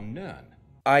here on Nirn.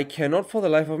 I cannot for the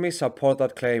life of me support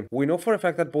that claim. We know for a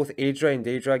fact that both Aedra and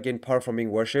Daedra gain power from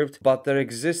being worshipped, but their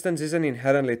existence isn't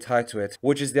inherently tied to it,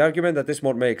 which is the argument that this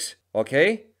mod makes.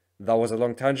 Okay? That was a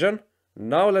long tangent.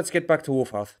 Now let's get back to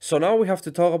Wolfhath. So now we have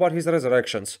to talk about his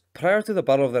resurrections. Prior to the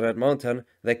Battle of the Red Mountain,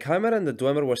 the Chimera and the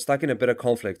Dwemer were stuck in a bit of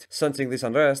conflict. Sensing this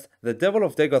unrest, the Devil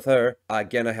of Dagothr,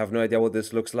 again I have no idea what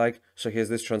this looks like, so here's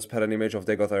this transparent image of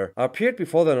Dagothr, appeared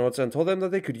before the Nords and told them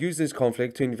that they could use this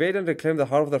conflict to invade and reclaim the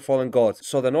heart of their fallen god.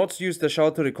 So the Nords used the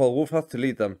shout to recall Wolfhath to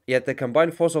lead them. Yet the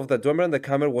combined force of the Dwemer and the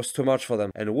Chimera was too much for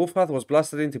them, and Wolfhath was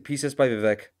blasted into pieces by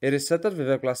Vivek. It is said that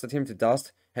Vivek blasted him to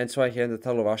dust, hence why he ended the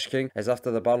title of Ash King, as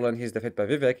after the battle and his defeat by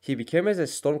Vivek, he became as a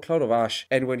storm cloud of ash,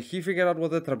 and when he figured out what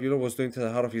the tribunal was doing to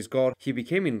the heart of his god, he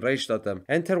became enraged at them.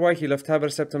 Enter why he left Tiber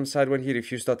Septim's side when he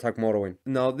refused to attack Morrowind.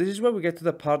 Now this is where we get to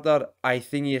the part that I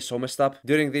think he is so messed up.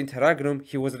 During the Interregnum,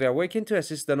 he was reawakened to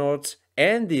assist the Nords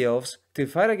and the Elves to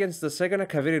fight against the second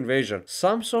Akavir invasion.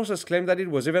 Some sources claim that it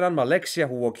was even Almalexia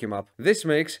who woke him up. This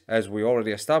makes, as we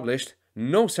already established,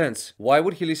 no sense. Why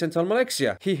would he listen to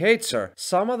Almalexia? He hates her.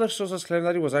 Some other sources claim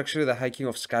that it was actually the High King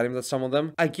of Skyrim that summoned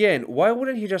them. Again, why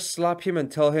wouldn't he just slap him and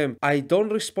tell him, I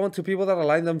don't respond to people that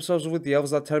align themselves with the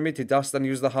elves that turn me to dust and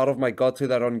use the heart of my god to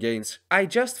their own gains? I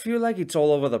just feel like it's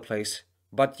all over the place.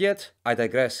 But yet, I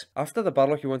digress. After the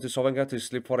battle, he went to Sovngarde to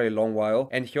sleep for a long while,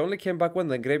 and he only came back when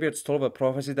the Greybeards told of a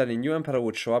prophecy that a new emperor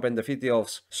would show up and defeat the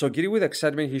elves. So giddy with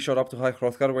excitement, he showed up to High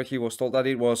Hrothgar, where he was told that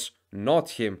it was not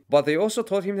him. But they also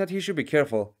told him that he should be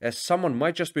careful, as someone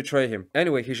might just betray him.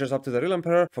 Anyway, he shows up to the real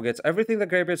emperor, forgets everything the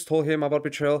Greybeards told him about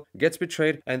betrayal, gets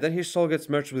betrayed, and then his soul gets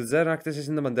merged with Xeranactus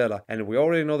in the Mandala, and we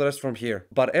already know the rest from here.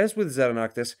 But as with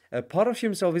Xeranactus, a part of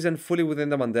himself isn't fully within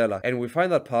the Mandala, and we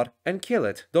find that part and kill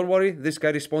it. Don't worry, this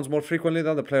guy respawns more frequently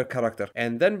than the player character,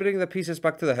 and then bring the pieces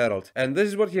back to the Herald. And this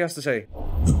is what he has to say.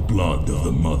 The blood of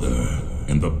the mother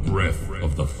and the breath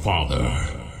of the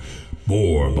father,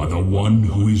 bore by the one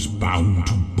who is bound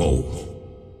to both.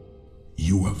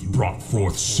 You have brought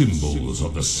forth symbols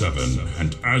of the seven,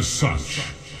 and as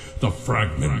such, the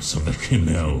fragments of the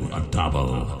Kinel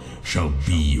Adabal shall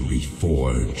be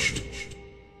reforged.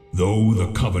 Though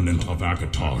the covenant of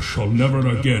Akatar shall never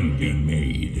again be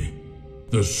made,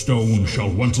 the stone shall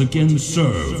once again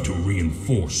serve to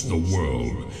reinforce the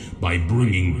world by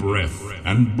bringing breath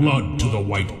and blood to the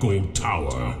White Gold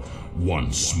Tower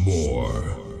once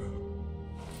more.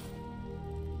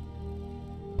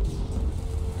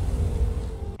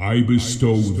 I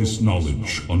bestow this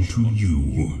knowledge unto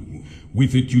you.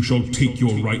 With it you shall take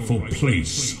your rightful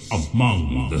place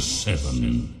among the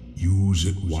seven. Use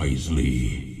it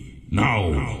wisely.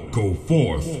 Now go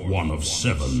forth, one of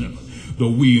seven. The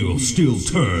wheel still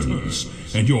turns,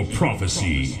 and your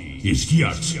prophecy is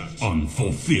yet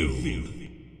unfulfilled.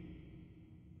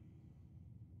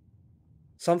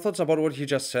 Some thoughts about what he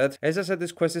just said. As I said,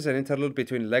 this quest is an interlude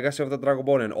between Legacy of the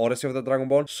Dragonborn and Odyssey of the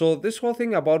Dragonborn, so this whole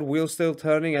thing about wheel still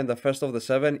turning and the first of the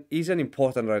seven isn't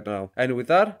important right now. And with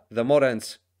that, the mod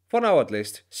ends. For now at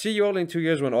least. See you all in 2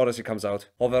 years when Odyssey comes out.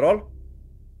 Overall,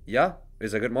 yeah,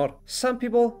 it's a good mod. Some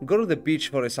people go to the beach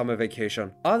for a summer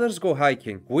vacation. Others go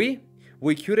hiking.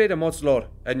 We curate a mod's lore,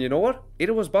 and you know what?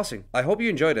 It was buzzing. I hope you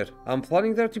enjoyed it. I'm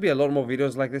planning there to be a lot more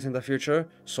videos like this in the future,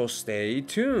 so stay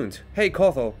tuned. Hey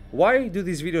Kothel, why do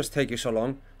these videos take you so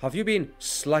long? Have you been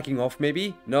slacking off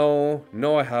maybe? No,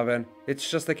 I haven't. It's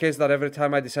just the case that every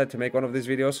time I decide to make one of these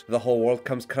videos, the whole world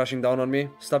comes crashing down on me.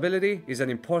 Stability is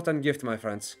an important gift, my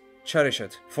friends. cherish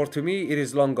it, for to me it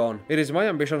is long gone. It is my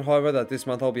ambition, however, that this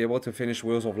month I'll be able to finish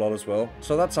Wheels of Lore as well,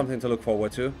 so that's something to look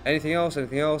forward to. Anything else?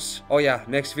 Anything else? Oh yeah,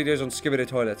 next video is on Skibidi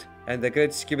Toilet, and the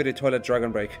great Skibidi Toilet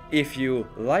Dragon Break. If you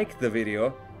like the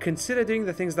video, consider doing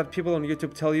the things that people on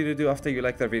YouTube tell you to do after you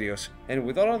like their videos. And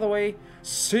with all out of the way,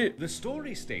 see. The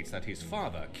story states that his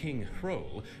father, King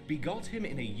Hrol, begot him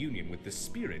in a union with the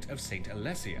spirit of Saint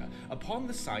Elsweyr upon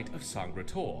the site of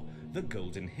Sangrator, the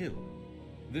Golden Hill.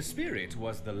 The spirit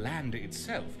was the land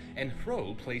itself, and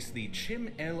Hrol placed the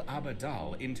Chim El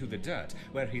Abadal into the dirt,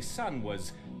 where his son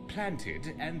was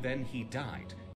planted, and then he died.